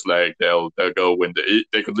the first leg, they'll go win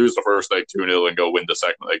they could lose the first leg 2-0 and go win the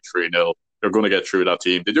second leg 3-0. They're gonna get through that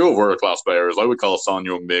team. They do have world class players. I would call Son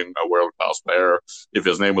Heung-min a world class player. If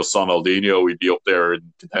his name was Son Aldinho, he'd be up there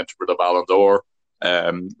in contention for the Ballon d'Or.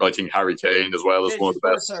 I think Harry Kane as well is one of the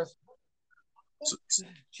best.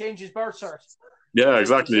 Change his birth cert. Yeah,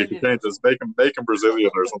 exactly. You can change this, make him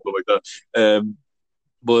Brazilian or something like that.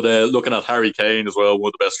 But looking at Harry Kane as well, one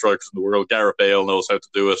of the best strikers in the world. Gareth Bale knows how to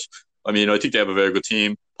do it. I mean, I think they have a very good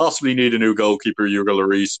team. Possibly need a new goalkeeper. Hugo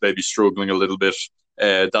Lloris maybe struggling a little bit.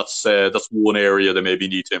 That's one area they maybe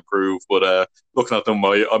need to improve. But looking at them,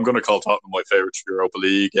 I'm going to call Tottenham my favourite for Europa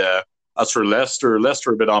League. As for Leicester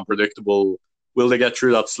a bit unpredictable. Will they get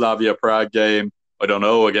through that Slavia Prague game? I don't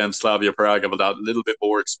know. Again, Slavia Prague have a little bit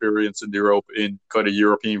more experience in kind of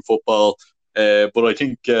European football. But I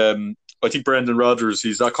think Brendan Rodgers,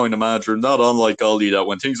 he's that kind of manager, not unlike Ollie, that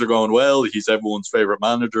when things are going well, he's everyone's favourite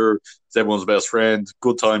manager, he's everyone's best friend.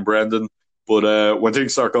 Good time, Brendan. But when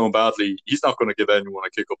things start going badly, he's not going to give anyone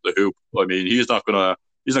a kick up the hoop. I mean, he's not going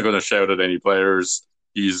to shout at any players.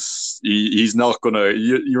 He's not going to.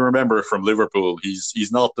 You remember it from Liverpool.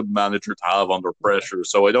 He's not the manager to have under pressure.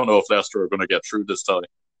 So I don't know if Leicester are going to get through this time.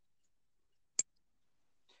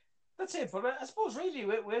 That's it. But I suppose really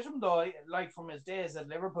with him though, like from his days at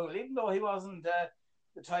Liverpool, even though he wasn't the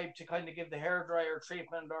type to kind of give the hairdryer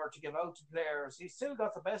treatment or to give out to players, he still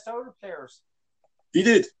got the best out of players. He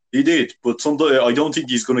did. But sometimes I don't think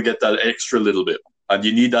he's going to get that extra little bit, and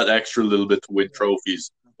you need that extra little bit to win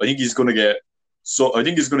trophies. I think he's going to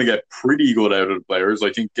get pretty good out of the players.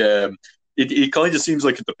 I think it kind of seems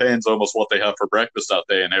like it depends almost what they have for breakfast that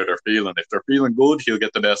day and how they're feeling. If they're feeling good, he'll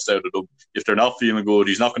get the best out of them. If they're not feeling good,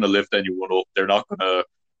 he's not going to lift anyone up. They're not going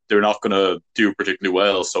to do particularly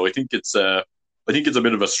well. So I think it's a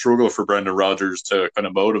bit of a struggle for Brendan Rodgers to kind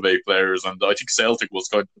of motivate players. And I think Celtic was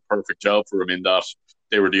kind of the perfect job for him in that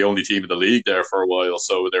they were the only team in the league there for a while,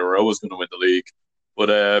 so they were always going to win the league.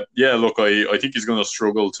 But yeah, look, I think he's going to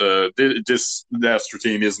struggle to. This Leicester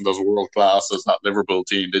team isn't as world class as that Liverpool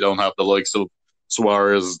team. They don't have the likes of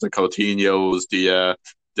Suarez, the Coutinhos, the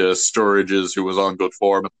Sturridges, who was on good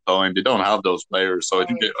form at the time. They don't have those players, so I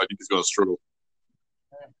think he's going to struggle.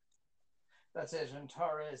 That's it, and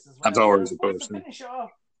Torres as well. And Torres, of course. To finish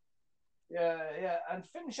off, and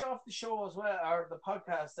finish off the show as well, or the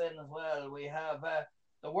podcast then as well. We have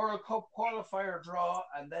the World Cup qualifier draw,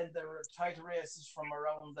 and then the title races from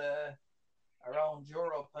around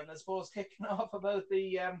Europe. And I suppose kicking off about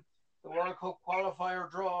the World Cup qualifier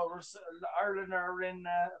draw, Ireland are in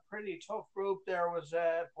a pretty tough group there with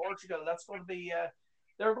Portugal. That's going to be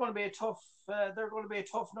they're going to be a tough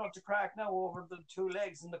nut to crack now over the two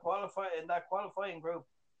legs in that qualifying group.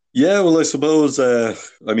 Yeah, well, I suppose, 10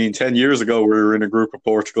 years ago, we were in a group of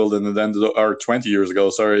Portugal and it ended up, or 20 years ago,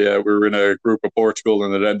 sorry, we were in a group of Portugal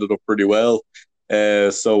and it ended up pretty well.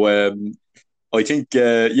 So I think,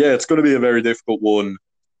 it's going to be a very difficult one.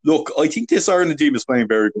 Look, I think this Ireland team is playing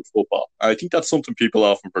very good football. I think that's something people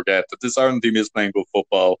often forget, that this Ireland team is playing good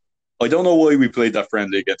football. I don't know why we played that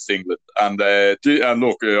friendly against England. And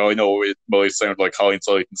look, I know it might sound like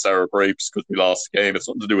hindsight and sour grapes because we lost the game. It's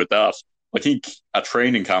nothing to do with that. I think a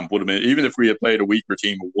training camp would have been, even if we had played a weaker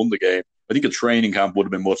team and won the game, I think a training camp would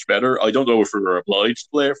have been much better. I don't know if we were obliged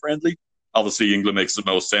to play a friendly. Obviously, England makes the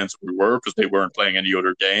most sense if we were, because they weren't playing any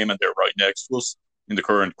other game and they're right next to us in the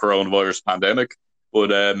current coronavirus pandemic.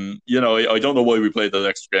 But, I don't know why we played that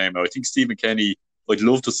extra game. I think Stephen Kenny, I'd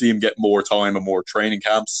love to see him get more time and more training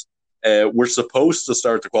camps. We're supposed to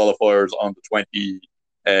start the qualifiers on the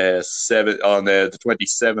 27th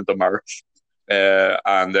of March.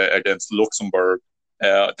 And against Luxembourg.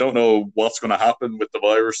 I don't know what's going to happen with the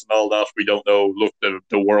virus and all that. We don't know. Look,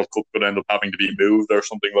 the World Cup could end up having to be moved or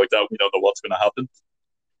something like that. We don't know what's going to happen.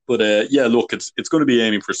 But look, it's going to be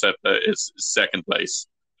aiming for second place.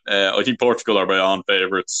 I think Portugal are beyond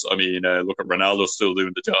favourites. I mean, look at Ronaldo's still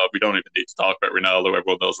doing the job. We don't even need to talk about Ronaldo.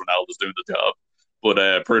 Everyone knows Ronaldo's doing the job.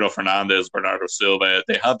 But Bruno Fernandes, Bernardo Silva,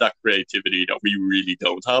 they have that creativity that we really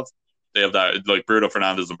don't have. They have that, like Bruno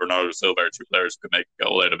Fernandes and Bernardo Silva are two players who can make a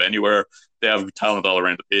goal out of anywhere. They have talent all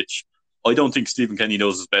around the pitch. I don't think Stephen Kenny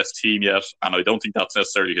knows his best team yet, and I don't think that's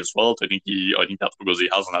necessarily his fault. I think that's because he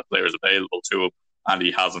hasn't had players available to him, and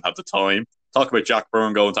he hasn't had the time. Talk about Jack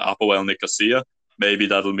Byrne going to Apoel Nicosia. Maybe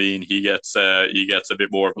that'll mean he gets a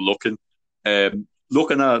bit more of a looking.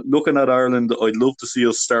 Looking at Ireland, I'd love to see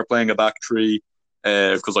us start playing a back three.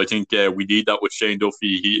 because I think we need that with Shane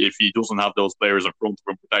Duffy. If he doesn't have those players in front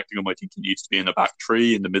of him protecting him, I think he needs to be in a back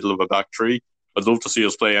three, in the middle of a back three. I'd love to see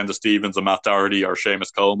us play Enda Stevens and Matt Doherty or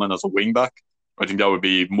Seamus Coleman as a wing back. I think that would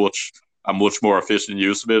be a much more efficient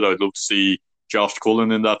use of it. I'd love to see Josh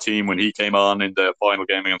Cullen in that team when he came on in the final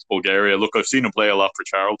game against Bulgaria. Look, I've seen him play a lot for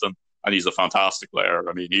Charlton, and he's a fantastic player.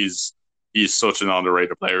 I mean, he's such an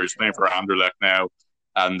underrated player. He's playing for Anderlecht now,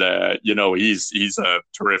 and he's a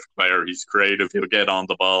terrific player. He's creative. He'll get on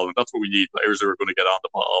the ball, and that's what we need. Players who are going to get on the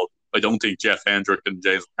ball. I don't think Jeff Hendrick and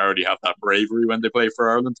James McCarthy have that bravery when they play for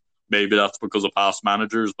Ireland. Maybe that's because of past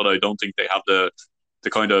managers, but I don't think they have the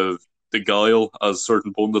kind of the guile, as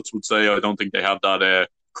certain pundits would say. I don't think they have that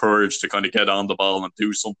courage to kind of get on the ball and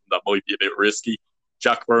do something that might be a bit risky.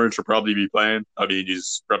 Jack Byrne should probably be playing. I mean,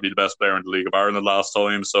 he's probably the best player in the League of Ireland last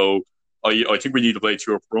time, so I think we need to play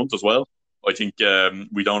two up front as well. I think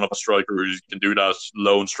we don't have a striker who can do that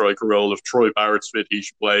lone striker role. If Troy Barrett's fit, he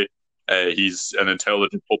should play. He's an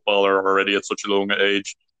intelligent footballer already at such a young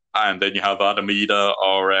age. And then you have Adam Ida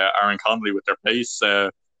or Aaron Connolly with their pace.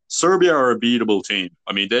 Serbia are a beatable team.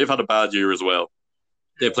 I mean, they've had a bad year as well.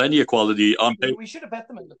 They have plenty of quality on paper. We should have bet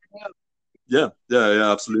them in the playoffs.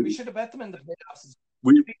 Yeah, absolutely. We should have bet them in the playoffs.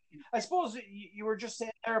 I suppose you were just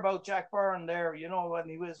saying there about Jack Byrne there, when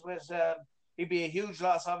he was with he'd be a huge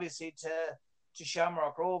loss obviously to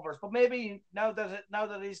Shamrock Rovers. But maybe now that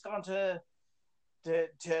he's gone to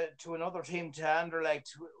another team, to Anderlecht,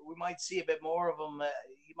 we might see a bit more of him.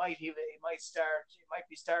 He might be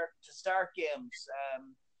starting to start games,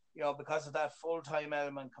 because of that full-time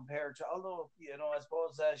element compared to, although, I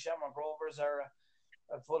suppose Shamrock Rovers are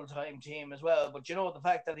a full-time team as well. But, the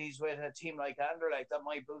fact that he's with a team like Anderlecht, that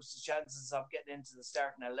might boost his chances of getting into the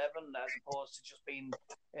starting 11 as opposed to just being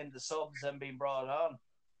in the subs and being brought on.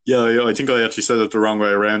 Yeah, I think I actually said it the wrong way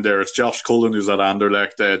around there. It's Josh Cullen who's at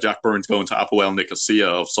Anderlecht. Jack Byrne's going to Apoel Nicosia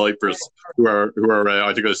of Cyprus, who are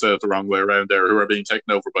I think I said it the wrong way around there, who are being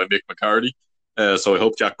taken over by Mick McCarthy. So I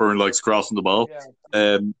hope Jack Byrne likes crossing the ball.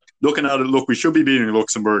 Yeah. Looking at it, we should be beating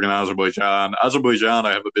Luxembourg and Azerbaijan. Azerbaijan,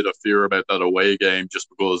 I have a bit of fear about that away game just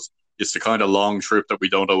because it's the kind of long trip that we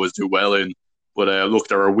don't always do well in. But look,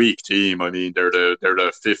 they're a weak team. I mean, they're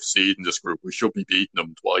the fifth seed in this group. We should be beating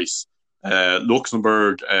them twice.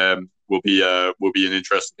 Luxembourg will be an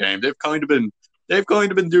interesting game. They've kind of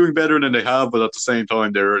been doing better than they have, but at the same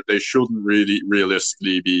time, they shouldn't really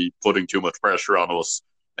realistically be putting too much pressure on us.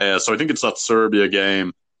 So I think it's that Serbia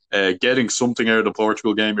game. Getting something out of the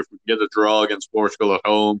Portugal game, if we can get a draw against Portugal at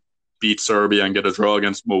home, beat Serbia and get a draw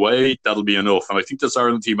against them away, that'll be enough. And I think this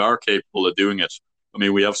Ireland team are capable of doing it. I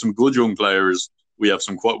mean, we have some good young players. We have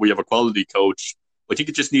a quality coach. I think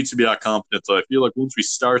it just needs to be that confidence. I feel like once we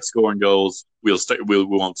start scoring goals, we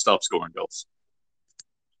won't stop scoring goals.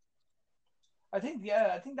 I think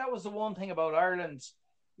that was the one thing about Ireland.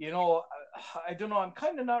 I don't know. I'm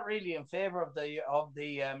kind of not really in favor of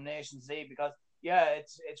the Nations League because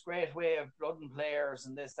it's a great way of blooding players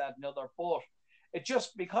and this, that, and the other. But it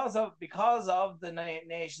just because of the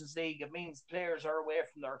Nations League, it means players are away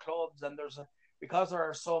from their clubs, and because there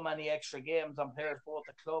are so many extra games on players both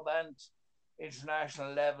at club and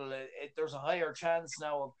international level. There's a higher chance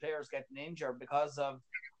now of players getting injured because of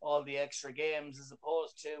all the extra games, as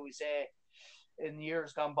opposed to, we say, in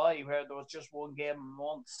years gone by where there was just one game a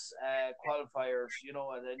month, qualifiers,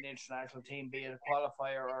 an international team, be it a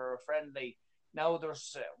qualifier or a friendly. Now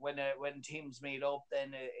there's when teams meet up,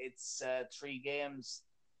 then it's 3 games,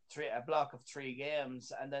 a block of 3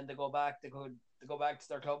 games, and then they go back to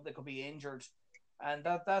their club. They could be injured, and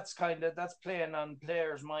that's playing on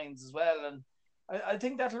players' minds as well. And I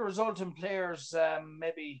think that'll result in players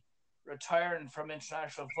maybe retiring from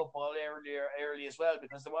international football early as well,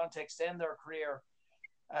 because they want to extend their career,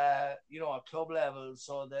 at club level.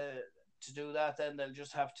 So to do that, then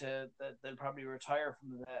they'll probably retire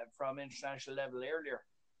from international level earlier.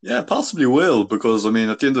 Yeah, possibly will, because I mean,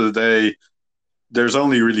 at the end of the day, there's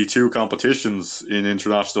only really 2 competitions in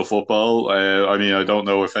international football. I mean, I don't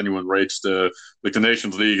know if anyone rates the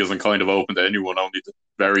Nations League isn't kind of open to anyone. Only the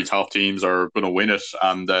very top teams are going to win it,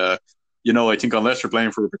 and I think unless you're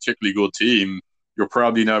playing for a particularly good team, you're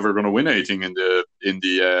probably never going to win anything in the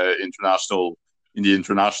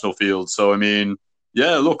international field. So I mean,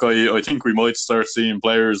 yeah, look, I think we might start seeing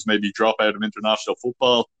players maybe drop out of international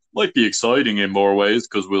football. Might be exciting in more ways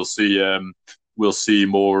because we'll see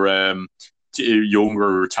more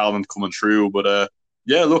younger talent coming through. But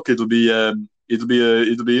yeah, look, it'll be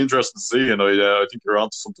interesting to see, and I think you're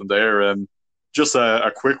onto something there. And just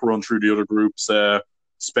a quick run through the other groups.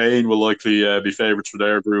 Spain will likely be favourites for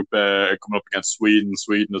their group, coming up against Sweden.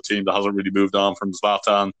 Sweden, a team that hasn't really moved on from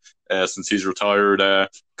Zlatan since he's retired.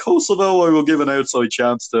 Kosovo, I will give an outside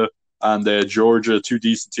chance to. And Georgia, two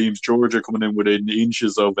decent teams. Georgia coming in within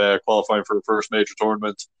inches of qualifying for a first major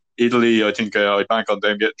tournament. Italy, I think I bank on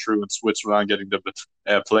them getting through, and Switzerland getting the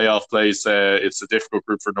playoff place. It's a difficult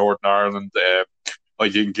group for Northern Ireland. I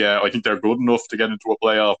think they're good enough to get into a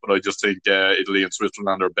playoff, but I just think Italy and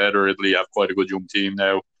Switzerland are better. Italy have quite a good young team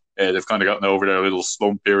now. They've kind of gotten over their little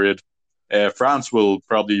slump period. France will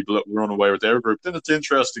probably run away with their group. Then it's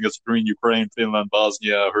interesting. It's between Ukraine, Finland,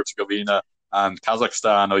 Bosnia, Herzegovina, and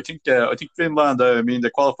Kazakhstan. I think Finland. They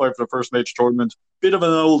qualified for the first major tournament. Bit of an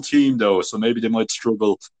old team though, so maybe they might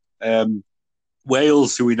struggle.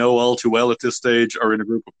 Wales, who we know all too well at this stage, are in a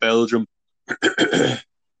group of Belgium,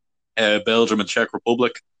 Belgium and Czech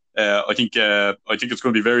Republic. I think it's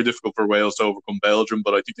going to be very difficult for Wales to overcome Belgium,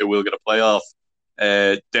 but I think they will get a playoff.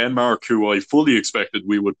 Denmark, who I fully expected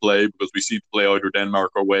we would play because we seem to play either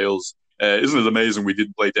Denmark or Wales. Isn't it amazing we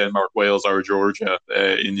didn't play Denmark, Wales, or Georgia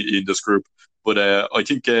in this group? But I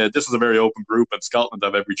think this is a very open group, and Scotland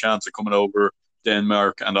have every chance of coming over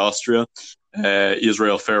Denmark and Austria.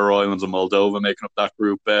 Israel, Faroe Islands, and Moldova making up that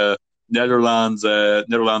group. Netherlands a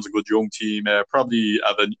good young team. Probably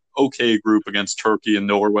have an okay group against Turkey and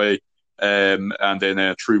Norway. And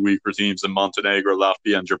then three weaker teams in Montenegro,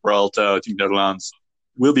 Latvia, and Gibraltar. I think Netherlands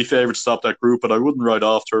will be favoured to stop that group, but I wouldn't write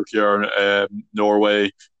off Turkey or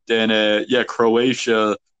Norway. Then,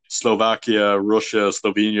 Croatia, Slovakia, Russia,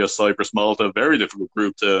 Slovenia, Cyprus, Malta. Very difficult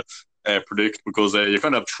group to predict because you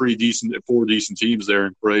kind of have four decent teams there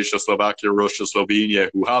in Croatia, Slovakia, Russia, Slovenia,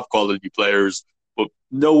 who have quality players, but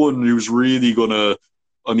no one who's really going to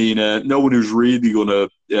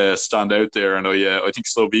stand out there. And I think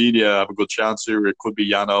Slovenia have a good chance here. It could be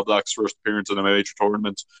Jan Oblak's first appearance in a major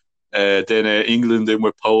tournament. Then England in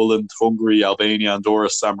with Poland, Hungary, Albania, Andorra,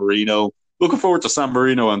 San Marino. Looking forward to San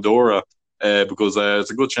Marino, Andorra, because it's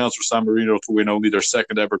a good chance for San Marino to win only their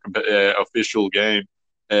second ever official game.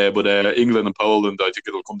 But England and Poland, I think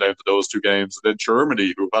it'll come down to those two games. And then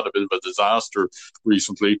Germany, who've had a bit of a disaster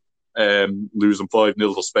recently, losing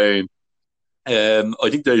 5-0 to Spain. I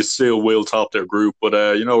think they still will top their group, but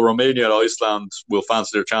Romania and Iceland will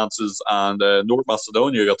fancy their chances, and North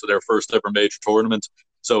Macedonia got to their first ever major tournament,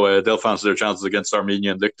 so they'll fancy their chances against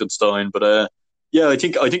Armenia and Liechtenstein. But I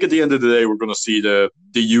think at the end of the day, we're going to see the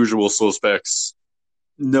usual suspects.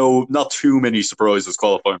 No, not too many surprises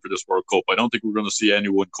qualifying for this World Cup. I don't think we're going to see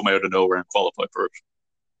anyone come out of nowhere and qualify for it.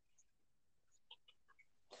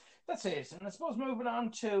 That's it. And I suppose moving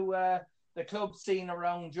on to the club scene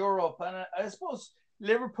around Europe, and I suppose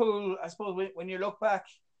Liverpool, when you look back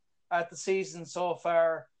at the season so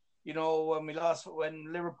far, when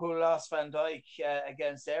Liverpool lost Van Dijk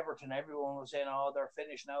against Everton, everyone was saying, "Oh, they're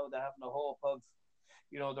finished now. They have no hope of,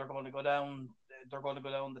 they're going to go down. They're going to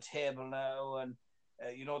go down the table now." And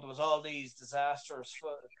there was all these disastrous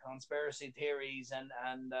conspiracy theories and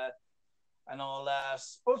all that.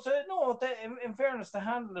 But in fairness, they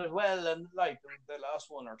handled it well, and like the last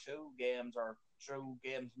one or two games or through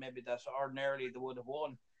games maybe that ordinarily they would have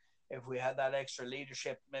won if we had that extra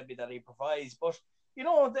leadership maybe that he provides. But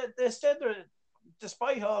they steadied,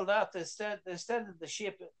 despite all that, they steadied the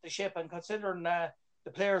ship, and considering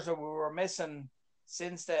the players that we were missing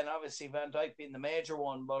since then, obviously Van Dijk being the major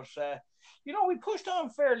one, but we pushed on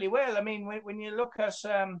fairly well. I mean, when you look at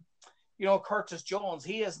Curtis Jones,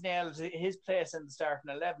 he has nailed his place in the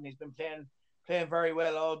starting 11. He's been playing very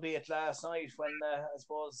well, albeit last night when I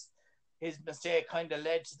suppose his mistake kind of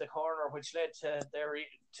led to the corner, which led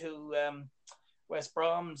to West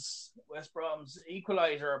Brom's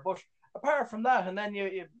equaliser. But apart from that, and then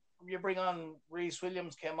you bring on Reece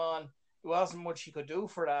Williams came on. There wasn't much he could do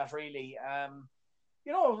for that really.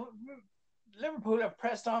 Liverpool have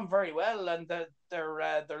pressed on very well, and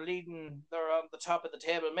they're leading. They're on the top of the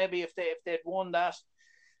table. Maybe if they'd won that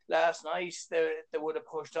last night, they would have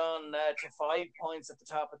pushed on to 5 points at the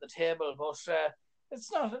top of the table. But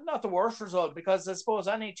it's not the worst result, because I suppose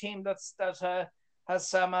any team that has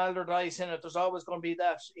Sam Allardyce in it, there's always going to be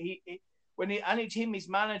that any team he's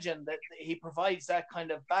managing, that he provides that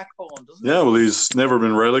kind of backbone, doesn't he? Yeah, well, he's never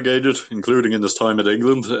been relegated, including in his time at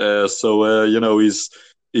England.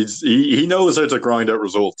 He knows how to grind out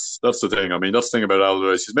results. That's the thing. I mean, that's the thing about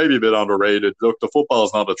Allardyce. He's maybe a bit underrated. Look, the football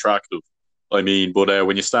is not attractive. I mean, but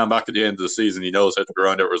when you stand back at the end of the season, he knows how to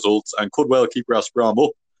grind out results and could well keep West Brom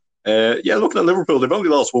up. Looking at Liverpool, they've only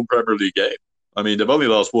lost one Premier League game. I mean, they've only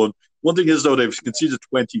lost one. One thing is, though, they've conceded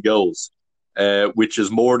 20 goals, which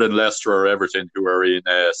is more than Leicester or Everton, who are in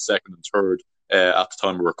second and third. at the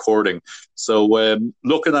time of recording. So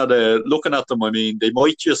looking at them, I mean, they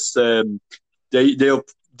might just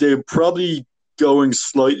they're probably going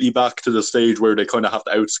slightly back to the stage where they kind of have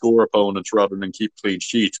to outscore opponents rather than keep clean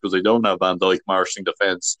sheets because they don't have Van Dijk marshalling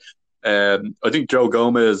defence. I think Joe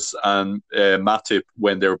Gomez and Matip,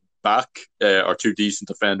 when they're back, are two decent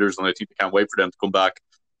defenders, and I think they can't wait for them to come back.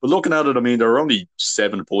 But looking at it, I mean, there are only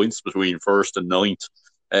 7 points between first and ninth.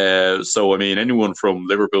 So, I mean, anyone from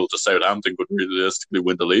Liverpool to Southampton could realistically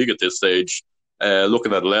win the league at this stage.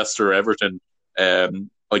 Looking at Leicester, Everton,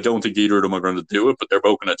 I don't think either of them are going to do it, but they're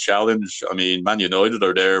both going to challenge. I mean, Man United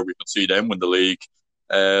are there. We could see them win the league.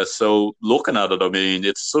 So looking at it, I mean,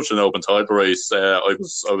 it's such an open title race. I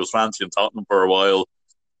was fancying Tottenham for a while,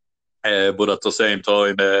 but at the same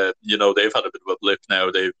time, they've had a bit of a blip now.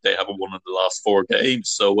 They haven't won in the last 4 games.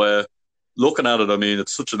 So looking at it, I mean,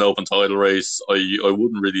 it's such an open title race. I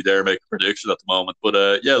wouldn't really dare make a prediction at the moment. But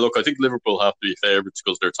look, I think Liverpool have to be favourites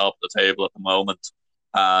because they're top of the table at the moment,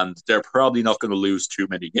 and they're probably not going to lose too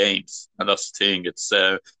many games. And that's the thing. It's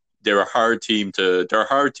they're a hard team to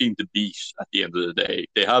beat at the end of the day.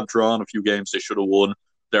 They have drawn a few games they should have won.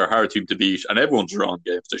 They're a hard team to beat, and everyone's drawn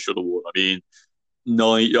games they should have won. I mean,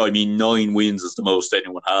 9 wins is the most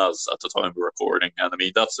anyone has at the time of recording, and I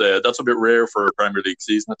mean that's a bit rare for a Premier League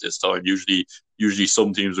season at this time. Usually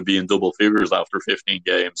some teams would be in double figures after 15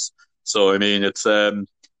 games. So I mean, it's going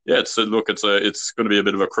to be a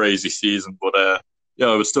bit of a crazy season, but I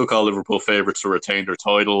would still call Liverpool favourites to retain their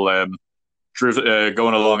title. Going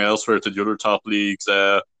along elsewhere to the other top leagues,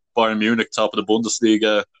 Bayern Munich top of the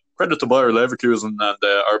Bundesliga. Credit to Bayer Leverkusen and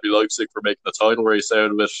RB Leipzig for making the title race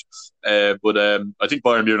out of it. But I think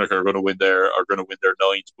Bayern Munich are going to win their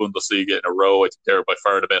 9th Bundesliga in a row. I think they're by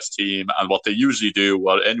far the best team. And what they usually do,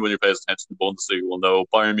 what anyone who pays attention to the Bundesliga will know,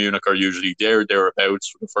 Bayern Munich are usually thereabouts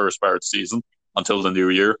for the first part of the season until the new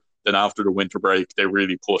year. Then after the winter break, they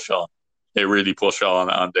really push on.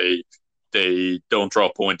 And they don't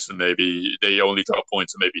drop points, and they only drop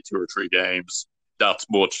points in maybe 2 or 3 games. That's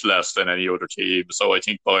much less than any other team. So I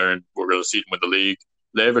think Bayern, we're going to see them win the league.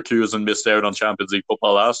 Leverkusen missed out on Champions League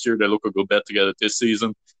football last year. They look a good bet to get it this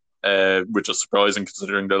season, which is surprising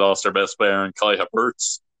considering they lost their best player in Kai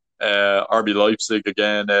Havertz. RB Leipzig,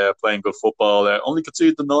 again, playing good football. Only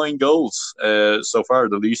conceded the 9 goals so far,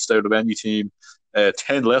 the least out of any team.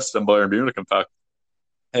 10 less than Bayern Munich, in fact.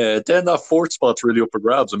 Then that 4th spot's really up for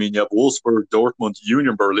grabs. I mean, you have Wolfsburg, Dortmund,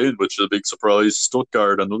 Union Berlin, which is a big surprise.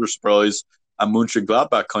 Stuttgart, another surprise. And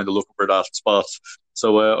Mönchengladbach kind of looking for that spot.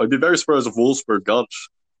 So I'd be very surprised if Wolfsburg got it.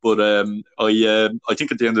 But I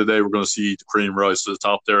think at the end of the day, we're going to see the cream rise to the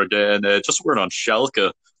top there again. Just a word on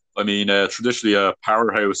Schalke. I mean, traditionally a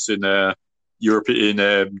powerhouse in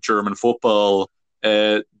German football.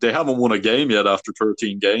 They haven't won a game yet after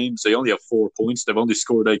 13 games. They only have 4 points. They've only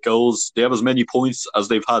scored 8 goals. They have as many points as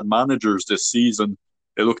they've had managers this season.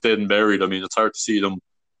 They look dead and buried. I mean, it's hard to see them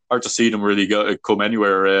really come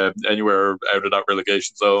anywhere out of that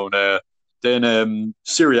relegation zone. Then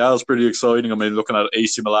Serie A is pretty exciting. I mean, looking at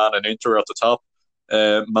AC Milan and Inter at the top.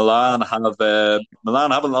 Milan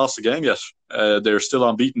haven't lost a game yet. They're still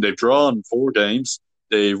unbeaten. They've drawn 4 games.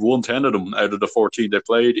 They've won 10 of them out of the 14 they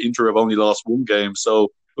played. Inter have only lost 1 game.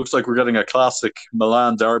 So looks like we're getting a classic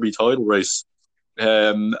Milan derby title race.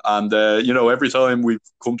 Every time we've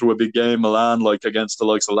come to a big game, Milan, like against the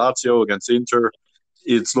likes of Lazio, against Inter,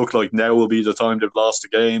 it's looked like now will be the time they've lost a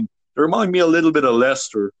game. They remind me a little bit of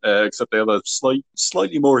Leicester, except they have a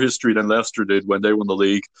slightly more history than Leicester did when they won the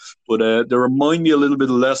league. But they remind me a little bit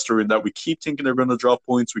of Leicester in that we keep thinking they're going to drop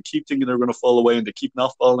points, we keep thinking they're going to fall away, and they keep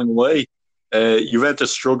not falling away.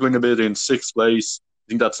 Juventus struggling a bit in 6th place. I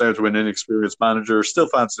think that's down to an inexperienced manager. Still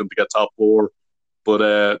fancy them to get top 4.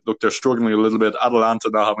 But look, they're struggling a little bit. Atalanta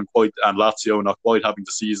not having quite, and Lazio not quite having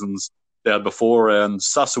the seasons they had before. And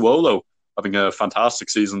Sassuolo having a fantastic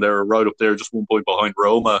season. They're right up there, just 1 point behind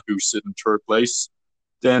Roma, who sit in 3rd place.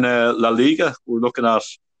 Then La Liga, we're looking at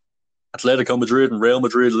Atletico Madrid and Real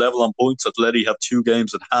Madrid level on points. Atleti have 2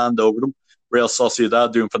 games in hand over them. Real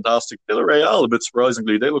Sociedad doing fantastic. Villarreal, a bit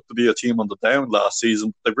surprisingly, they look to be a team on the down last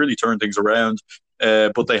season. They've really turned things around,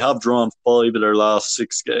 but they have drawn 4 of their last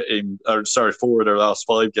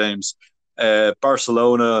 5 games.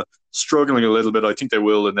 Barcelona struggling a little bit. I think they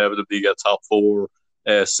will inevitably get top 4.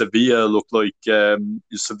 Sevilla look like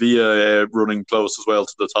running close as well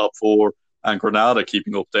to the top 4, and Granada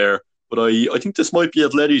keeping up there. But I think this might be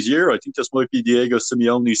Atleti's year. I think this might be Diego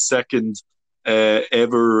Simeone's second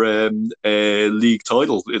ever league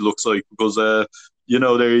title. It looks like, because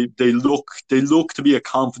they look to be a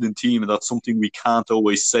confident team, and that's something we can't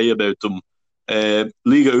always say about them.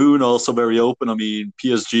 Liga 1 also very open. I mean,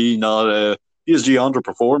 PSG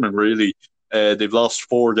underperforming really. They've lost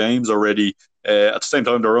 4 games already. At the same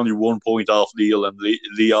time, they're only 1 point off Lille and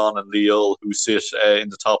Lyon and Lille, who sit in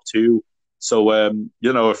the top 2. So,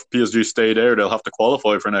 if PSG stay there, they'll have to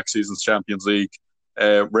qualify for next season's Champions League.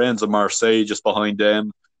 Rennes and Marseille just behind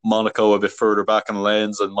them. Monaco a bit further back in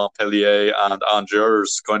Lens, and Montpellier and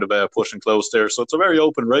Angers kind of pushing close there. So it's a very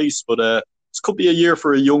open race, but this could be a year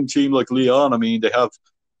for a young team like Lyon. I mean, they have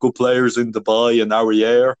good players in Dubai and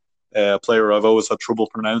Aurier, a player I've always had trouble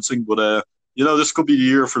pronouncing. But, this could be the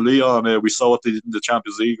year for Lyon. We saw what they did in the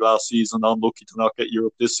Champions League last season. Unlucky to not get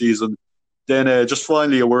Europe this season. Then just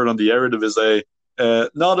finally a word on the Eredivisie.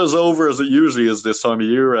 Not as over as it usually is this time of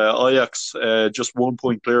year. Ajax just 1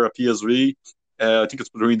 point clear at PSV. I think it's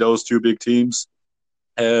between those 2 big teams.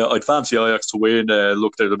 I'd fancy Ajax to win.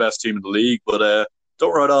 Look, they're the best team in the league, but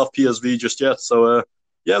don't write off PSV just yet. So,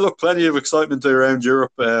 look, plenty of excitement around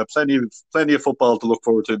Europe. Plenty of football to look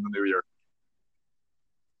forward to in the new year.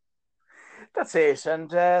 That's it. And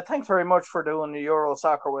thanks very much for doing the Euro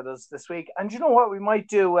Soccer with us this week. And you know what we might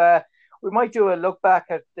do? We might do a look back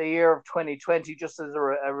at the year of 2020 just as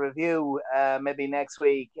a review, maybe next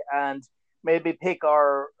week, and maybe pick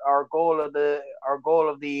our goal of the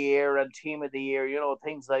year and team of the year,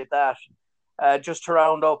 things like that. Just to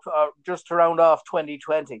round off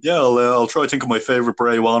 2020. Yeah, I'll try to think of my favourite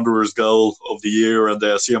Bray Wanderers goal of the year and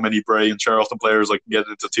see how many Bray and Charlton players I can get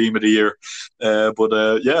into team of the year.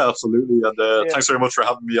 Yeah, absolutely. And thanks very much for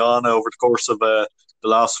having me on over the course of the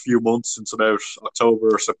last few months, since about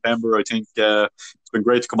October or September. I think it's been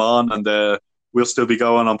great to come on, and we'll still be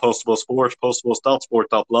going on Postable Sport,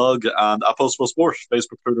 postable.sport.blog, and at Postable Sport,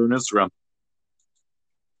 Facebook, Twitter, and Instagram.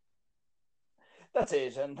 That's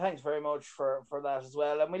it, and thanks very much for that as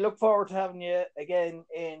well. And we look forward to having you again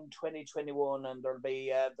in 2021, and there'll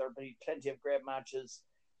be plenty of great matches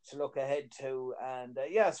to look ahead to. And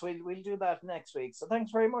yes, we'll do that next week. So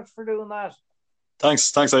thanks very much for doing that.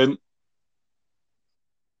 Thanks, Aidan.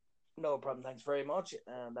 No problem. Thanks very much.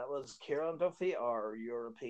 And that was Kieran Duffy, our European